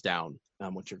up or thumbs down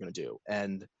what you're going to do.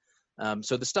 And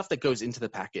so the stuff that goes into the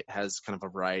packet has kind of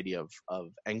a variety of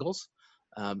angles.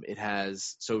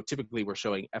 So typically we're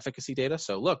showing efficacy data.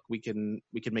 So look, we can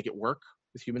make it work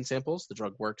with human samples. The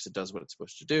drug works. It does what it's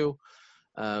supposed to do.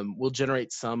 We'll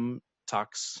generate some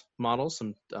tox models,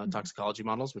 some toxicology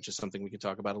models, which is something we can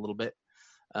talk about a little bit.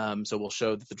 So we'll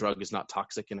show that the drug is not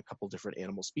toxic in a couple different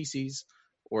animal species,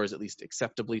 or is at least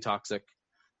acceptably toxic.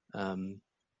 And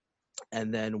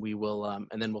then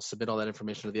we'll submit all that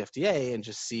information to the FDA and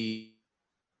just see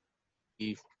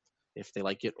if they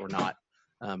like it or not.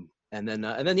 So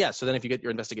then if you get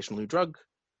your investigational new drug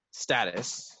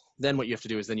status, then what you have to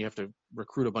do is then you have to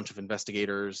recruit a bunch of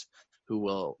investigators, who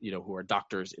are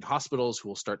doctors in hospitals who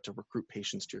will start to recruit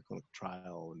patients to your clinical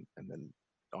trial, and then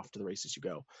off to the races you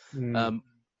go.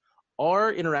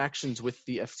 Our interactions with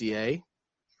the FDA,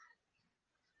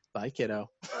 bye kiddo.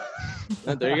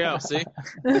 There you go. See?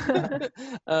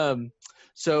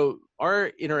 So our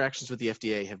interactions with the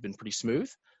FDA have been pretty smooth,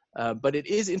 but it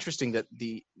is interesting that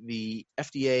the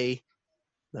FDA,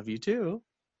 love you too.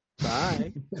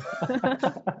 Bye.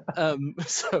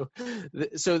 So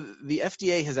the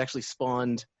FDA has actually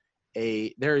spawned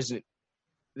there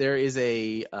is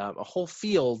a whole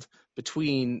field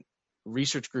between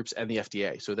research groups and the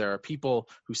FDA. So there are people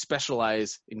who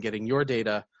specialize in getting your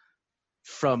data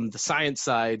from the science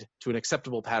side to an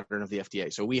acceptable pattern of the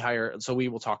FDA. So we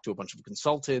will talk to a bunch of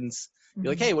consultants, be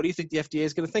like, hey, what do you think the FDA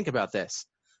is going to think about this?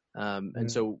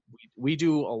 And so we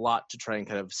do a lot to try and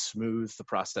kind of smooth the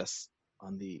process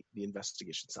on the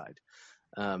investigation side,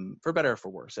 for better or for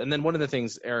worse. And then one of the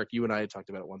things, Eric, you and I had talked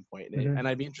about at one point, and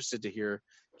I'd be interested to hear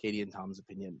Katie and Tom's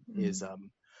opinion, is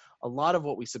a lot of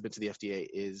what we submit to the FDA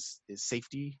is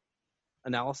safety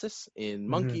analysis in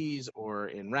monkeys or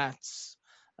in rats.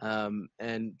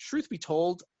 And truth be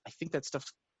told, I think that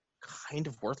stuff's kind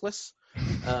of worthless.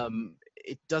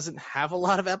 It doesn't have a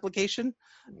lot of application.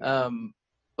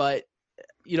 But,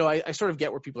 I sort of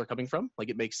get where people are coming from. Like,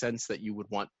 it makes sense that you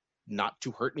would want not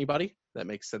to hurt anybody. That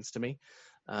makes sense to me.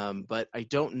 But I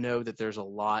don't know that there's a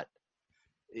lot.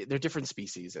 They're different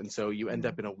species, and so you end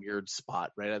up in a weird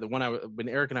spot, right? When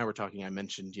Eric and I were talking, I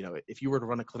mentioned, if you were to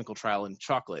run a clinical trial in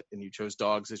chocolate and you chose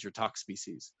dogs as your tox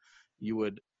species, you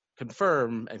would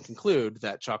confirm and conclude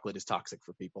that chocolate is toxic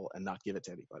for people and not give it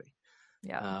to anybody.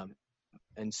 Yeah.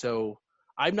 And so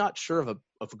I'm not sure of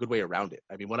a good way around it.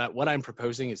 I mean, what I'm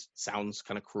proposing sounds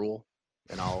kind of cruel,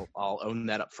 and I'll own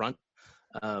that up front.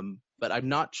 But I'm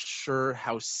not sure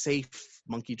how safe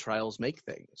monkey trials make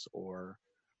things, or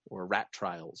rat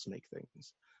trials make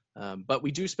things. But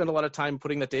we do spend a lot of time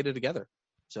putting that data together.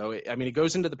 So, I mean, it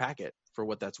goes into the packet for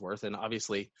what that's worth. And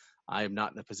obviously, I am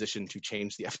not in a position to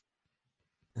change the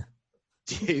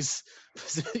FDA's,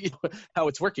 how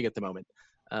it's working at the moment.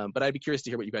 But I'd be curious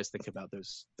to hear what you guys think about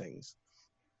those things.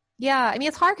 Yeah, I mean,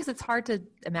 it's hard because it's hard to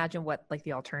imagine what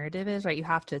the alternative is, right? You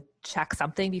have to check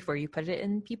something before you put it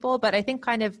in people. But I think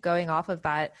kind of going off of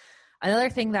that, another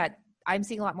thing that I'm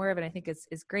seeing a lot more of, and I think is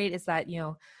great, is that,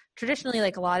 traditionally,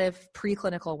 like, a lot of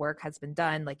preclinical work has been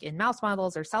done like in mouse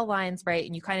models or cell lines, right?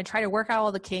 And you kind of try to work out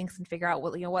all the kinks and figure out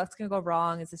what's going to go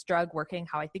wrong. Is this drug working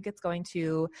how I think it's going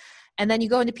to? And then you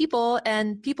go into people,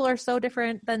 and people are so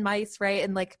different than mice, right?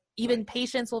 And like even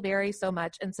patients will vary so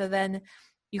much. And so then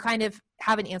you kind of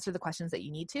haven't answered the questions that you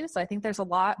need to. So I think there's a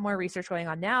lot more research going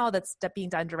on now that's being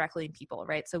done directly in people,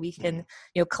 right? So we can,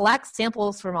 collect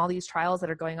samples from all these trials that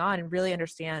are going on and really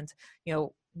understand,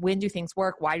 when do things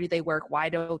work? Why do they work? Why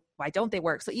don't they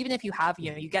work? So even if you have,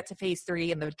 you get to phase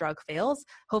 3 and the drug fails,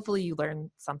 hopefully you learn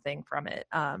something from it.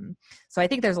 So I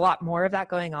think there's a lot more of that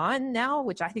going on now,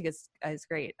 which I think is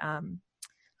great. Tom,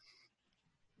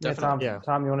 you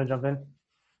want to jump in?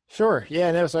 Sure.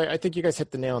 Yeah, no, so I think you guys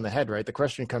hit the nail on the head, right? The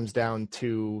question comes down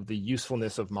to the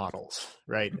usefulness of models,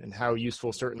 right? And how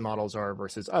useful certain models are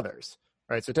versus others,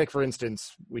 right? So take, for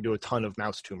instance, we do a ton of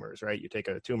mouse tumors, right? You take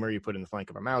a tumor, you put it in the flank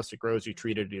of a mouse, it grows, you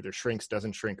treat it, it either shrinks,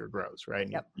 doesn't shrink, or grows, right?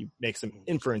 And you make some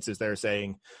inferences there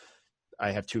saying,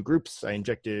 I have 2 groups. I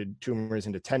injected tumors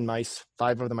into 10 mice.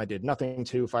 5 of them I did nothing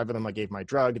to. 5 of them I gave my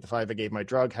drug. The 5 I gave my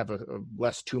drug have a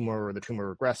less tumor, or the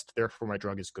tumor regressed. Therefore, my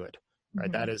drug is good. Right,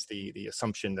 that is the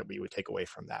assumption that we would take away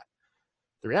from that.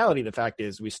 The reality of the fact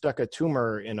is we stuck a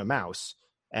tumor in a mouse,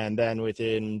 and then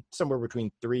within somewhere between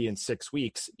 3 and 6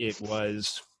 weeks, it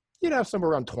was,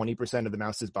 somewhere around 20% of the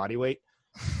mouse's body weight.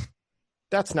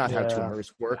 That's not how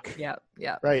tumors work. Yeah.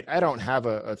 Right. I don't have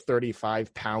a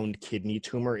 35-pound kidney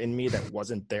tumor in me that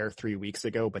wasn't there 3 weeks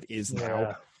ago, but is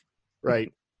now.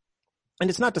 Right. And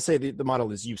it's not to say the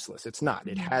model is useless. It's not.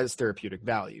 It has therapeutic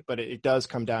value, but it does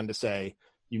come down to say,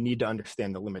 you need to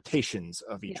understand the limitations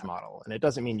of each model. And it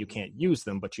doesn't mean you can't use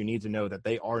them, but you need to know that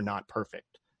they are not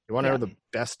perfect. You want to know the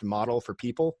best model for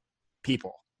people?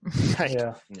 Right?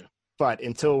 Yeah. But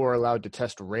until we're allowed to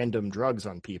test random drugs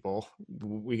on people,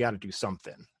 we got to do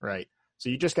something, right? So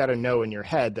you just got to know in your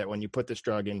head that when you put this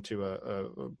drug into a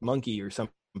monkey or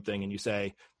something and you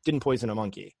say, didn't poison a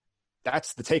monkey,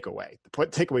 that's the takeaway. The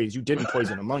takeaway is you didn't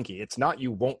poison a monkey. It's not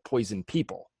you won't poison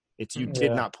people. It's you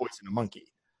did not poison a monkey.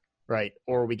 Right?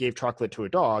 Or we gave chocolate to a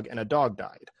dog and a dog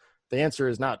died. The answer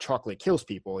is not chocolate kills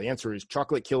people. The answer is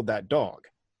chocolate killed that dog.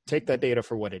 Take that data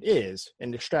for what it is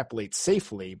and extrapolate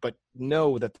safely, but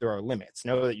know that there are limits.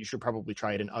 Know that you should probably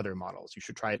try it in other models. You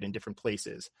should try it in different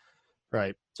places.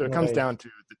 Right? So it comes down to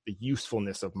the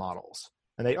usefulness of models.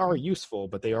 and they are useful,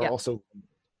 but they are Yeah. also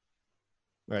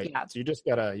right. Yeah. So you just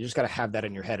gotta have that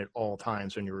in your head at all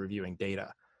times when you're reviewing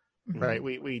data, Mhm. right?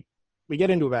 We get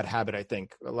into a bad habit. I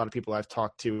think a lot of people I've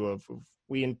talked to of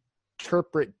we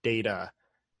interpret data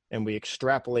and we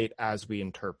extrapolate as we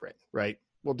interpret, right?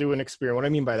 We'll do an experiment. What I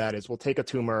mean by that is we'll take a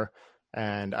tumor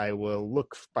and I will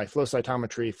look by flow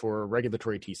cytometry for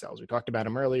regulatory T cells. We talked about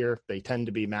them earlier. They tend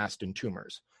to be masked in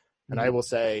tumors. And I will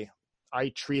say, I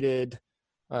treated,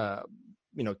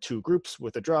 two groups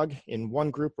with a drug. In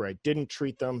one group where I didn't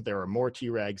treat them, there are more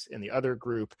Tregs. In the other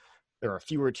group, there are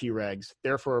fewer Tregs.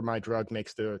 Therefore, my drug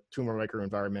makes the tumor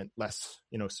microenvironment less,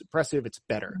 suppressive. It's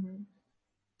better. Mhm.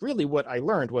 Really what I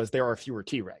learned was there are fewer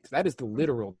Tregs. That is the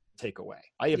literal takeaway.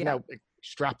 I have now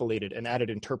extrapolated and added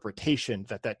interpretation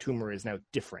that tumor is now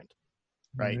different,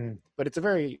 right? But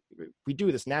we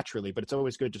do this naturally, but it's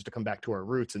always good just to come back to our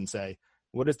roots and say,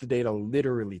 what is the data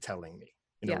literally telling me?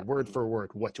 Word for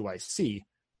word, what do I see?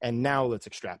 And now let's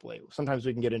extrapolate. Sometimes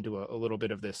we can get into a little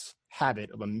bit of this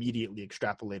habit of immediately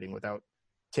extrapolating without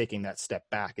taking that step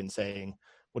back and saying,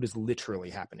 what is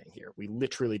literally happening here? We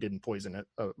literally didn't poison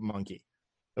a monkey.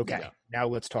 Okay, now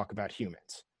let's talk about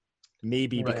humans.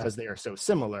 Maybe because they are so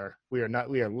similar, we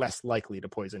are less likely to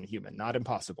poison a human. Not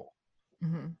impossible.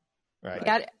 Mm-hmm. Right.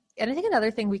 Yeah, and I think another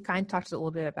thing we kind of talked a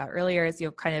little bit about earlier is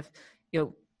you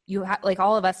have like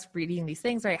all of us reading these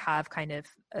things, right? Have kind of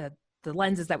the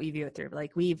lenses that we view it through.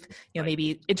 Like we've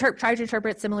maybe tried to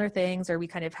interpret similar things, or we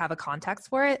kind of have a context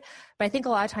for it. But I think a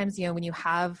lot of times, when you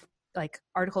have like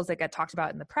articles that get talked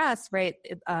about in the press, right?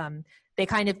 They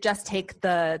kind of just take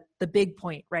the big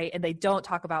point, right? And they don't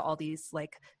talk about all these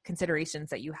like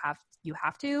considerations that you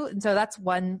have to. And so that's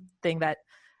one thing that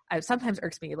sometimes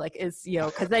irks me, like is,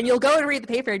 because then you'll go and read the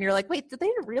paper and you're like, wait, did they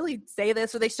really say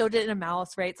this? Or they showed it in a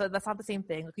mouse, right? So that's not the same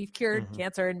thing. Like we've cured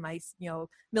cancer in mice,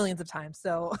 millions of times.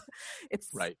 So it's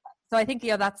right. So I think,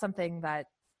 that's something that,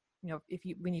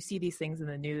 when you see these things in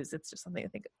the news, it's just something I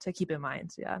think to keep in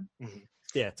mind. Yeah. Mm-hmm.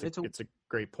 Yeah, it's a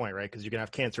great point, right? Because you can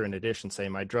have cancer in a dish and say,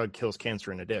 my drug kills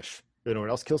cancer in a dish. You know what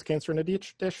else kills cancer in a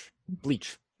dish?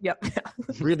 Bleach. Yep.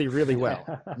 Really, really well.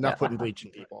 Not putting bleach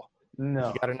in people.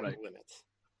 No. You got to know the limits.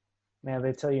 Man,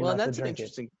 they tell you not to drink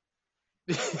it.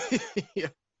 Yeah.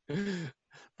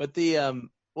 But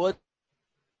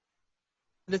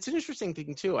it's an interesting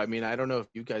thing too. I mean, I don't know if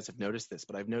you guys have noticed this,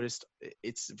 but I've noticed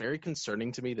it's very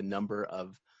concerning to me the number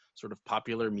of sort of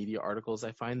popular media articles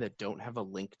I find that don't have a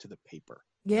link to the paper.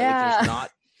 Yeah. There's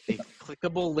not a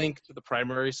clickable link to the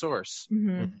primary source.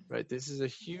 Right? This is a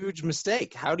huge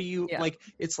mistake. How do you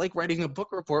it's like writing a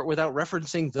book report without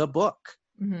referencing the book.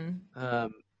 And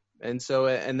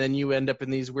then you end up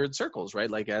in these weird circles,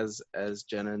 right? Like as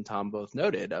Jenna and Tom both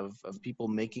noted, of people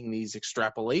making these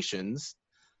extrapolations,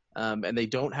 and they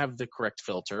don't have the correct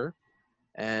filter,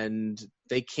 and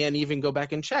they can't even go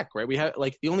back and check, right? We have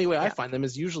the only way I find them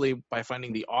is usually by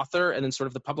finding the author and then sort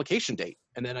of the publication date,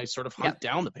 and then I sort of hunt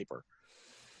down the paper.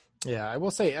 Yeah, I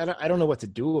will say I don't know what to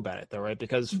do about it though, right?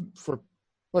 Because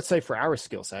let's say for our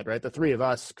skill set, right, the three of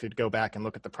us could go back and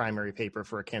look at the primary paper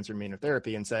for a cancer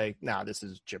immunotherapy and say, nah, this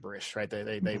is gibberish, right?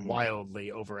 They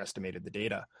wildly overestimated the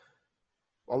data.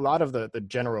 A lot of the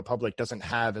general public doesn't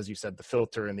have, as you said, the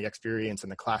filter and the experience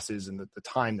and the classes and the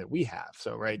time that we have.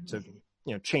 So, right, to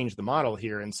change the model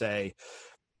here and say,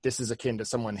 this is akin to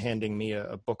someone handing me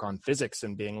a book on physics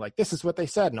and being like, this is what they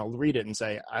said. And I'll read it and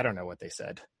say, I don't know what they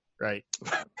said. Right.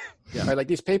 Right. Like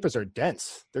these papers are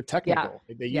dense. They're technical.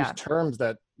 They use terms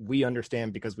that we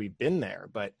understand because we've been there.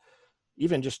 But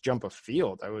even just jump a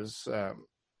field. I was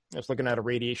looking at a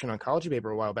radiation oncology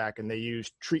paper a while back, and they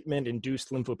used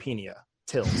treatment-induced lymphopenia,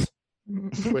 TILs,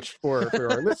 which for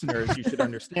our listeners, you should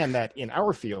understand that in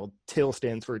our field, TIL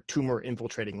stands for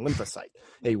tumor-infiltrating lymphocyte,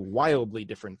 a wildly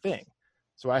different thing.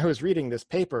 So I was reading this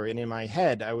paper, and in my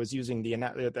head, I was using the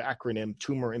acronym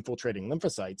tumor-infiltrating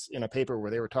lymphocytes in a paper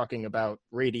where they were talking about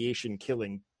radiation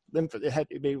killing lymphocytes.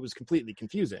 It was completely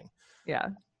confusing. Yeah.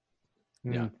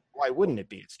 Yeah. Why wouldn't it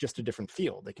be? It's just a different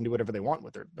field. They can do whatever they want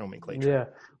with their nomenclature. Yeah.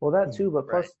 Well, that too, but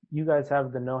plus you guys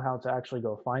have the know-how to actually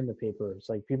go find the papers.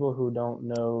 Like people who don't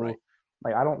know,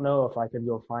 like I don't know if I could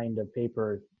go find a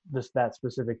paper, that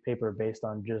specific paper based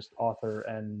on just author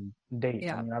and date.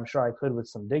 Yeah. I mean, I'm sure I could with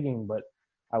some digging, but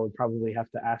I would probably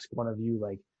have to ask one of you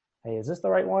like, hey, is this the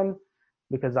right one?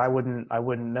 Because I wouldn't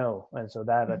know. And so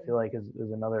that I feel like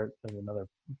is another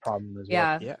problem as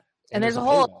well. Yeah. And there's a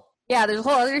whole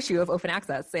other issue of open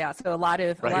access. Yeah. So a lot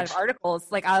of articles,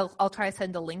 like I'll try to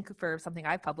send a link for something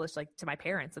I've published like to my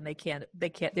parents, and they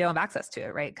don't have access to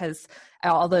it, right? Because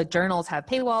all the journals have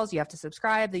paywalls. You have to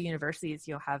subscribe. The universities,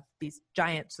 have these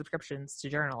giant subscriptions to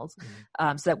journals,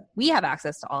 so that we have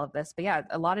access to all of this. But yeah,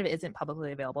 a lot of it isn't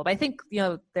publicly available. But I think,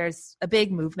 there's a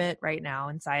big movement right now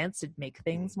in science to make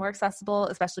things more accessible,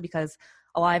 especially because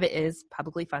a lot of it is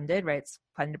publicly funded, right? It's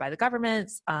funded by the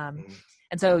governments.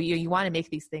 And so you want to make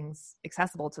these things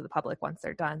accessible to the public once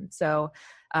they're done. So,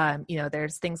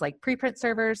 there's things like preprint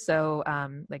servers. So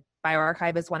like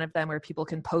bioRxiv is one of them, where people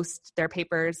can post their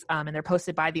papers, and they're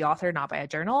posted by the author, not by a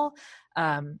journal.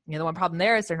 The one problem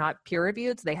there is they're not peer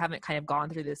reviewed. So they haven't kind of gone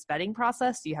through this vetting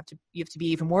process. So you have to be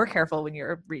even more careful when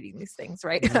you're reading these things,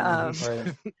 right?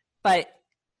 Right. But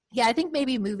yeah, I think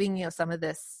maybe moving, some of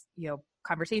this,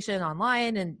 conversation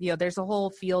online, and there's a whole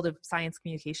field of science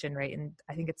communication, right? And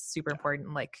I think it's super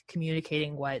important, like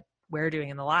communicating what we're doing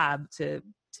in the lab to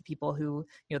people who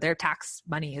their tax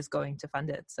money is going to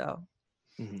fund it. So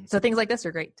so things like this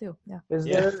are great too. Yeah. Is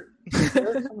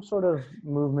there some sort of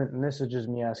movement, and this is just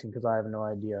me asking because I have no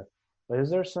idea, but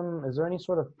is there any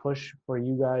sort of push for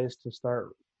you guys to start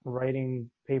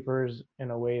writing papers in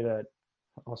a way that,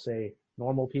 I'll say,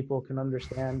 normal people can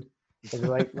understand? Because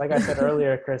like I said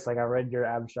earlier, Chris, like I read your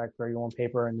abstract for your own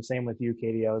paper, and the same with you,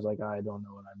 Katie. I was like, I don't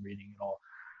know what I'm reading at all.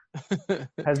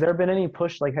 Has there been any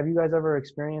push? Like, have you guys ever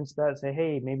experienced that? Say,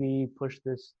 hey, maybe push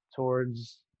this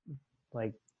towards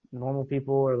like normal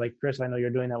people, or like Chris, I know you're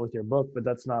doing that with your book, but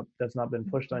that's not been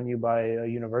pushed on you by a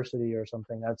university or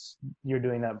something. You're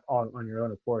doing that on your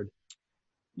own accord.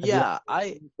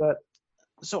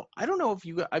 So I don't know if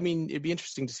it'd be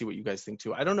interesting to see what you guys think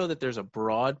too. I don't know that there's a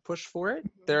broad push for it.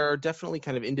 There are definitely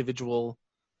kind of individual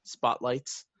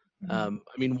spotlights.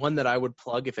 One that I would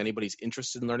plug if anybody's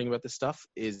interested in learning about this stuff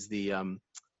is the,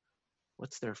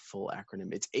 what's their full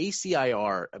acronym? It's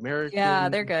ACIR, American. Yeah,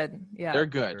 they're good. Yeah. They're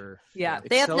good. Yeah.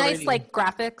 They have nice like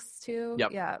graphics too.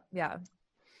 Yep. Yeah.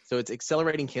 So it's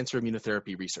Accelerating Cancer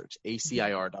Immunotherapy Research,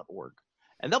 acir.org.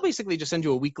 And they'll basically just send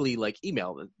you a weekly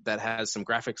email that has some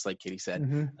graphics, like Katie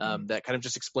said, that kind of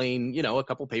just explain, a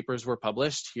couple papers were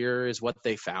published. Here is what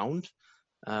they found.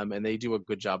 And they do a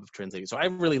good job of translating. So I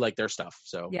really like their stuff.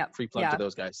 So free plug to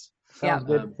those guys. Sounds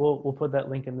good. We'll put that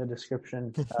link in the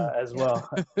description as well.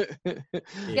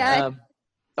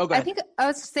 I think I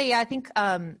was to say, I think,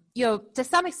 to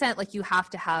some extent, like you have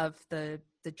to have the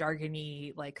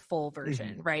jargony, like full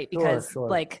version, right? Because sure.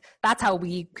 like, that's how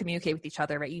we communicate with each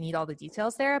other, right? You need all the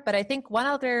details there. But I think one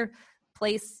other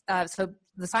place, so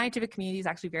the scientific community is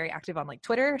actually very active on like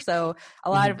Twitter. So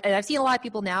a lot of, and I've seen a lot of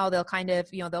people now, they'll kind of,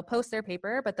 they'll post their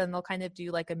paper, but then they'll kind of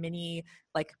do like a mini,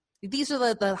 like, these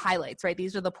are the highlights, right?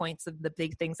 These are the points of the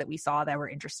big things that we saw that were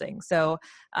interesting. So,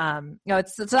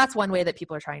 so that's one way that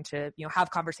people are trying to, have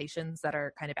conversations that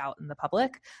are kind of out in the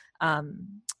public.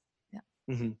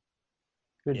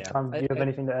 Good. Yeah. Tom, do you have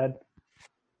anything to add?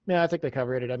 Yeah, I think they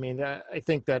covered it. I mean, I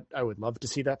think that I would love to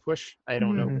see that push. I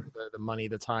don't know where the money,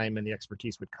 the time, and the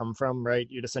expertise would come from, right?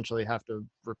 You'd essentially have to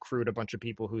recruit a bunch of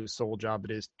people whose sole job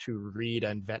it is to read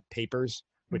and vet papers,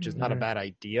 which is not a bad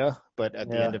idea, but at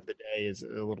the end of the day is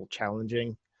a little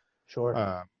challenging.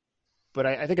 Sure. But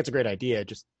I think it's a great idea.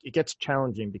 Just it gets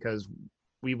challenging because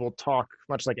we will talk,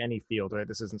 much like any field, right?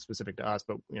 This isn't specific to us,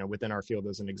 but within our field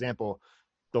as an example,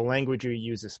 the language you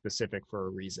use is specific for a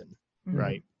reason,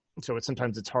 right? So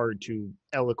sometimes it's hard to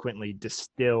eloquently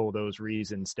distill those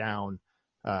reasons down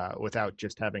without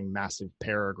just having massive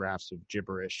paragraphs of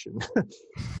gibberish.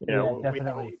 And,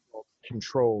 definitely.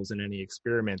 Controls in any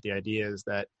experiment. The idea is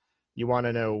that you want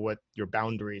to know what your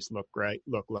boundaries look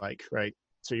like, right?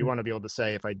 So you want to be able to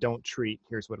say, if I don't treat,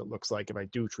 here's what it looks like. If I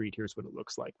do treat, here's what it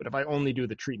looks like. But if I only do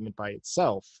the treatment by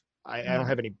itself, I don't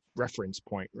have any reference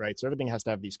point, right? So everything has to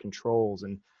have these controls,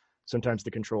 and sometimes the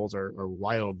controls are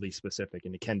wildly specific,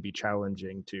 and it can be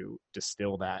challenging to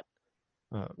distill that.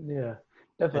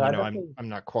 Definitely. And, I'm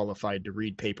not qualified to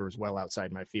read papers well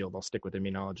outside my field. I'll stick with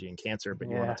immunology and cancer, but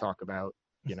you want to talk about,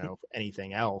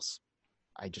 anything else,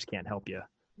 I just can't help you.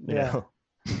 You know?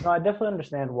 No, I definitely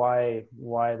understand why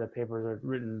the papers are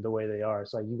written the way they are.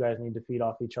 It's like you guys need to feed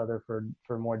off each other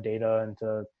for more data and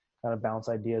to kind of bounce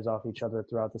ideas off each other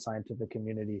throughout the scientific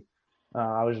community.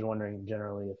 I was just wondering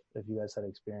generally if you guys had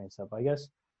experienced that, but I guess.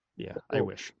 Yeah, I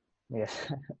wish. Yeah.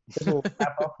 This will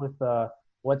wrap up with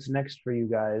what's next for you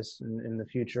guys in the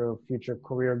future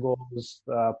career goals,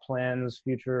 plans,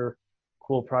 future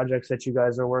cool projects that you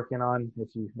guys are working on,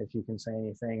 if you can say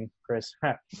anything, Chris.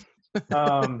 But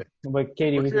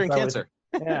Katie, we can start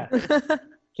with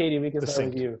Katie, we can start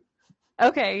with you.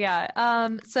 Okay, yeah.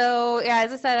 So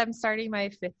as I said, I'm starting my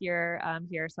 5th year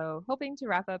here, so hoping to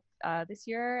wrap up this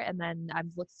year, and then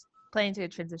I'm planning to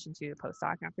transition to a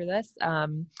postdoc after this.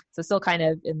 So still kind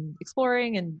of in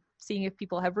exploring and seeing if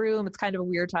people have room. It's kind of a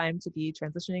weird time to be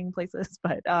transitioning places,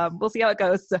 but we'll see how it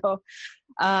goes. So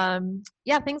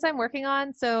yeah, things I'm working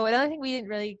on. So another thing we didn't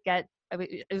really get,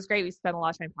 it was great. We spent a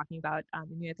lot of time talking about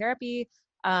immunotherapy.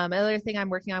 Another thing I'm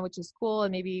working on, which is cool,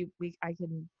 and maybe I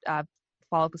can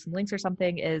follow up with some links or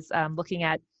something, is looking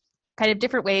at kind of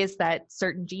different ways that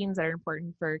certain genes that are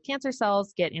important for cancer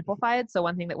cells get amplified. So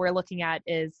one thing that we're looking at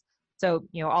is, so,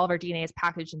 all of our DNA is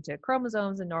packaged into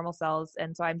chromosomes in normal cells.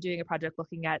 And so I'm doing a project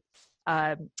looking at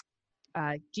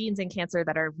genes in cancer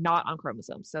that are not on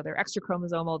chromosomes. So they're extra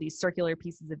chromosomal, these circular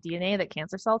pieces of DNA that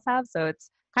cancer cells have. So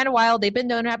it's kind of wild. They've been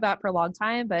known about that for a long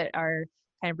time, but are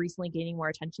kind of recently gaining more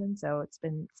attention. So it's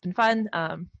been fun.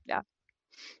 Yeah.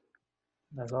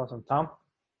 That's awesome. Tom?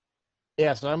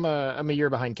 Yeah, so I'm a year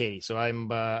behind Katie, so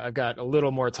I've got a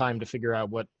little more time to figure out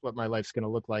what my life's going to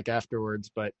look like afterwards.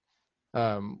 But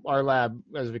our lab,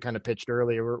 as we kind of pitched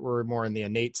earlier, we're more in the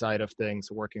innate side of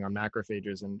things, working on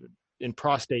macrophages. And in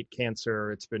prostate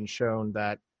cancer, it's been shown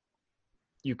that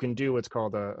you can do what's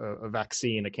called a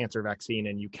vaccine, a cancer vaccine,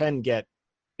 and you can get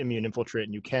immune infiltrate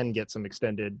and you can get some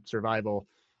extended survival.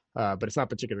 But it's not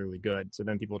particularly good. So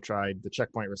then people tried the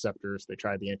checkpoint receptors, they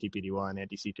tried the anti-PD-1,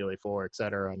 anti-CTLA-4, et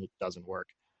cetera, and it doesn't work.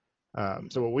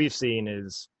 So what we've seen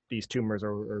is these tumors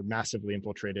are massively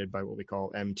infiltrated by what we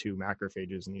call M2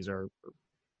 macrophages, and these are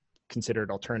considered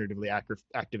alternatively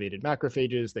activated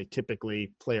macrophages. They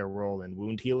typically play a role in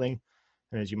wound healing.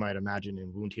 And as you might imagine,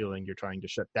 in wound healing, you're trying to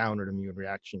shut down an immune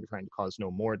reaction, you're trying to cause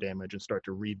no more damage and start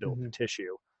to rebuild the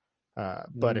tissue.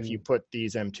 But if you put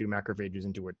these M2 macrophages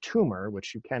into a tumor,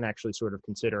 which you can actually sort of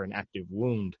consider an active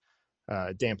wound,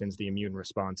 dampens the immune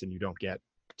response and you don't get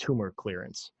tumor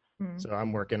clearance. So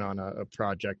I'm working on a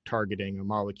project targeting a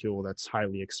molecule that's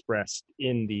highly expressed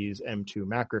in these M2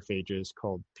 macrophages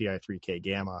called PI3K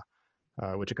gamma,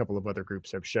 which a couple of other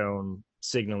groups have shown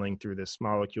signaling through this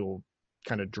molecule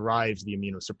kind of drives the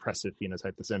immunosuppressive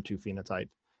phenotype, this M2 phenotype.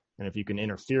 And if you can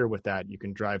interfere with that, you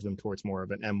can drive them towards more of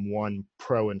an M1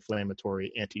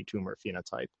 pro-inflammatory anti-tumor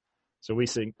phenotype. So we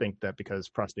think that because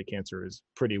prostate cancer is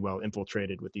pretty well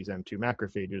infiltrated with these M2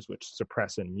 macrophages, which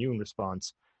suppress an immune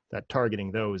response, that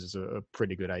targeting those is a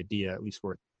pretty good idea, at least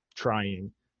worth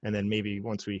trying. And then maybe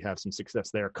once we have some success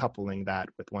there, coupling that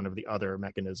with one of the other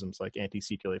mechanisms like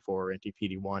anti-CTLA-4 or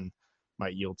anti-PD-1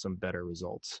 might yield some better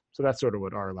results. So that's sort of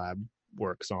what our lab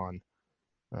works on.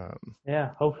 Yeah,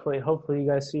 hopefully you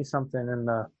guys see something in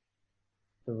the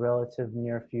relative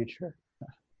near future.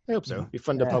 I hope so. It'd be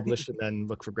fun to publish and then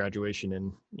look for graduation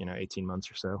in 18 months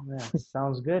or so. Yeah,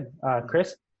 sounds good.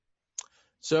 Chris?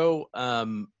 So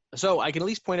I can at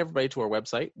least point everybody to our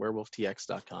website,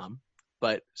 werewolftx.com.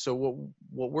 But so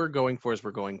what we're going for is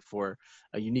we're going for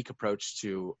a unique approach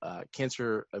to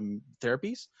cancer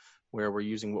therapies, where we're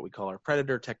using what we call our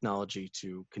predator technology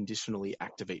to conditionally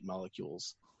activate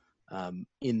molecules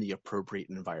in the appropriate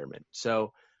environment.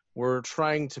 So we're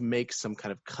trying to make some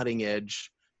kind of cutting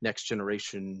edge next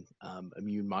generation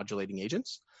immune modulating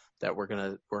agents that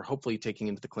we're hopefully taking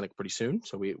into the clinic pretty soon.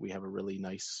 So we have a really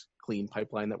nice clean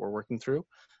pipeline that we're working through.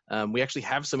 We actually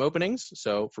have some openings,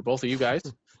 so for both of you guys.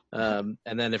 And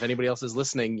then if anybody else is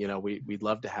listening, we'd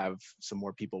love to have some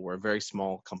more people. We're a very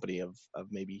small company of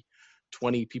maybe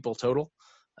 20 people total.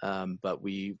 But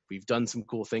we've done some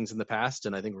cool things in the past,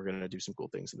 and I think we're going to do some cool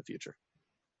things in the future.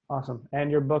 Awesome. And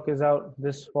your book is out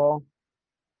this fall?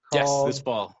 Yes, this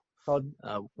fall. Called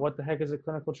What the Heck is a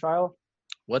Clinical Trial?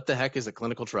 What the Heck is a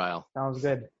Clinical Trial? Sounds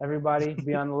good. Everybody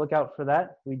be on the lookout for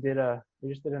that. We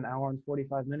just did an hour and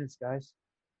 45 minutes, guys.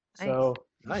 So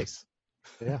nice.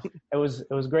 Yeah. It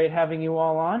was great having you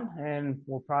all on, and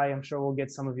I'm sure we'll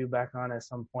get some of you back on at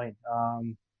some point.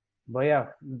 But yeah,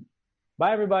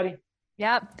 bye everybody.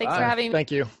 Yeah, thanks for having me.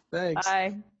 Thank you. Thanks.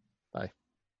 Bye. Bye.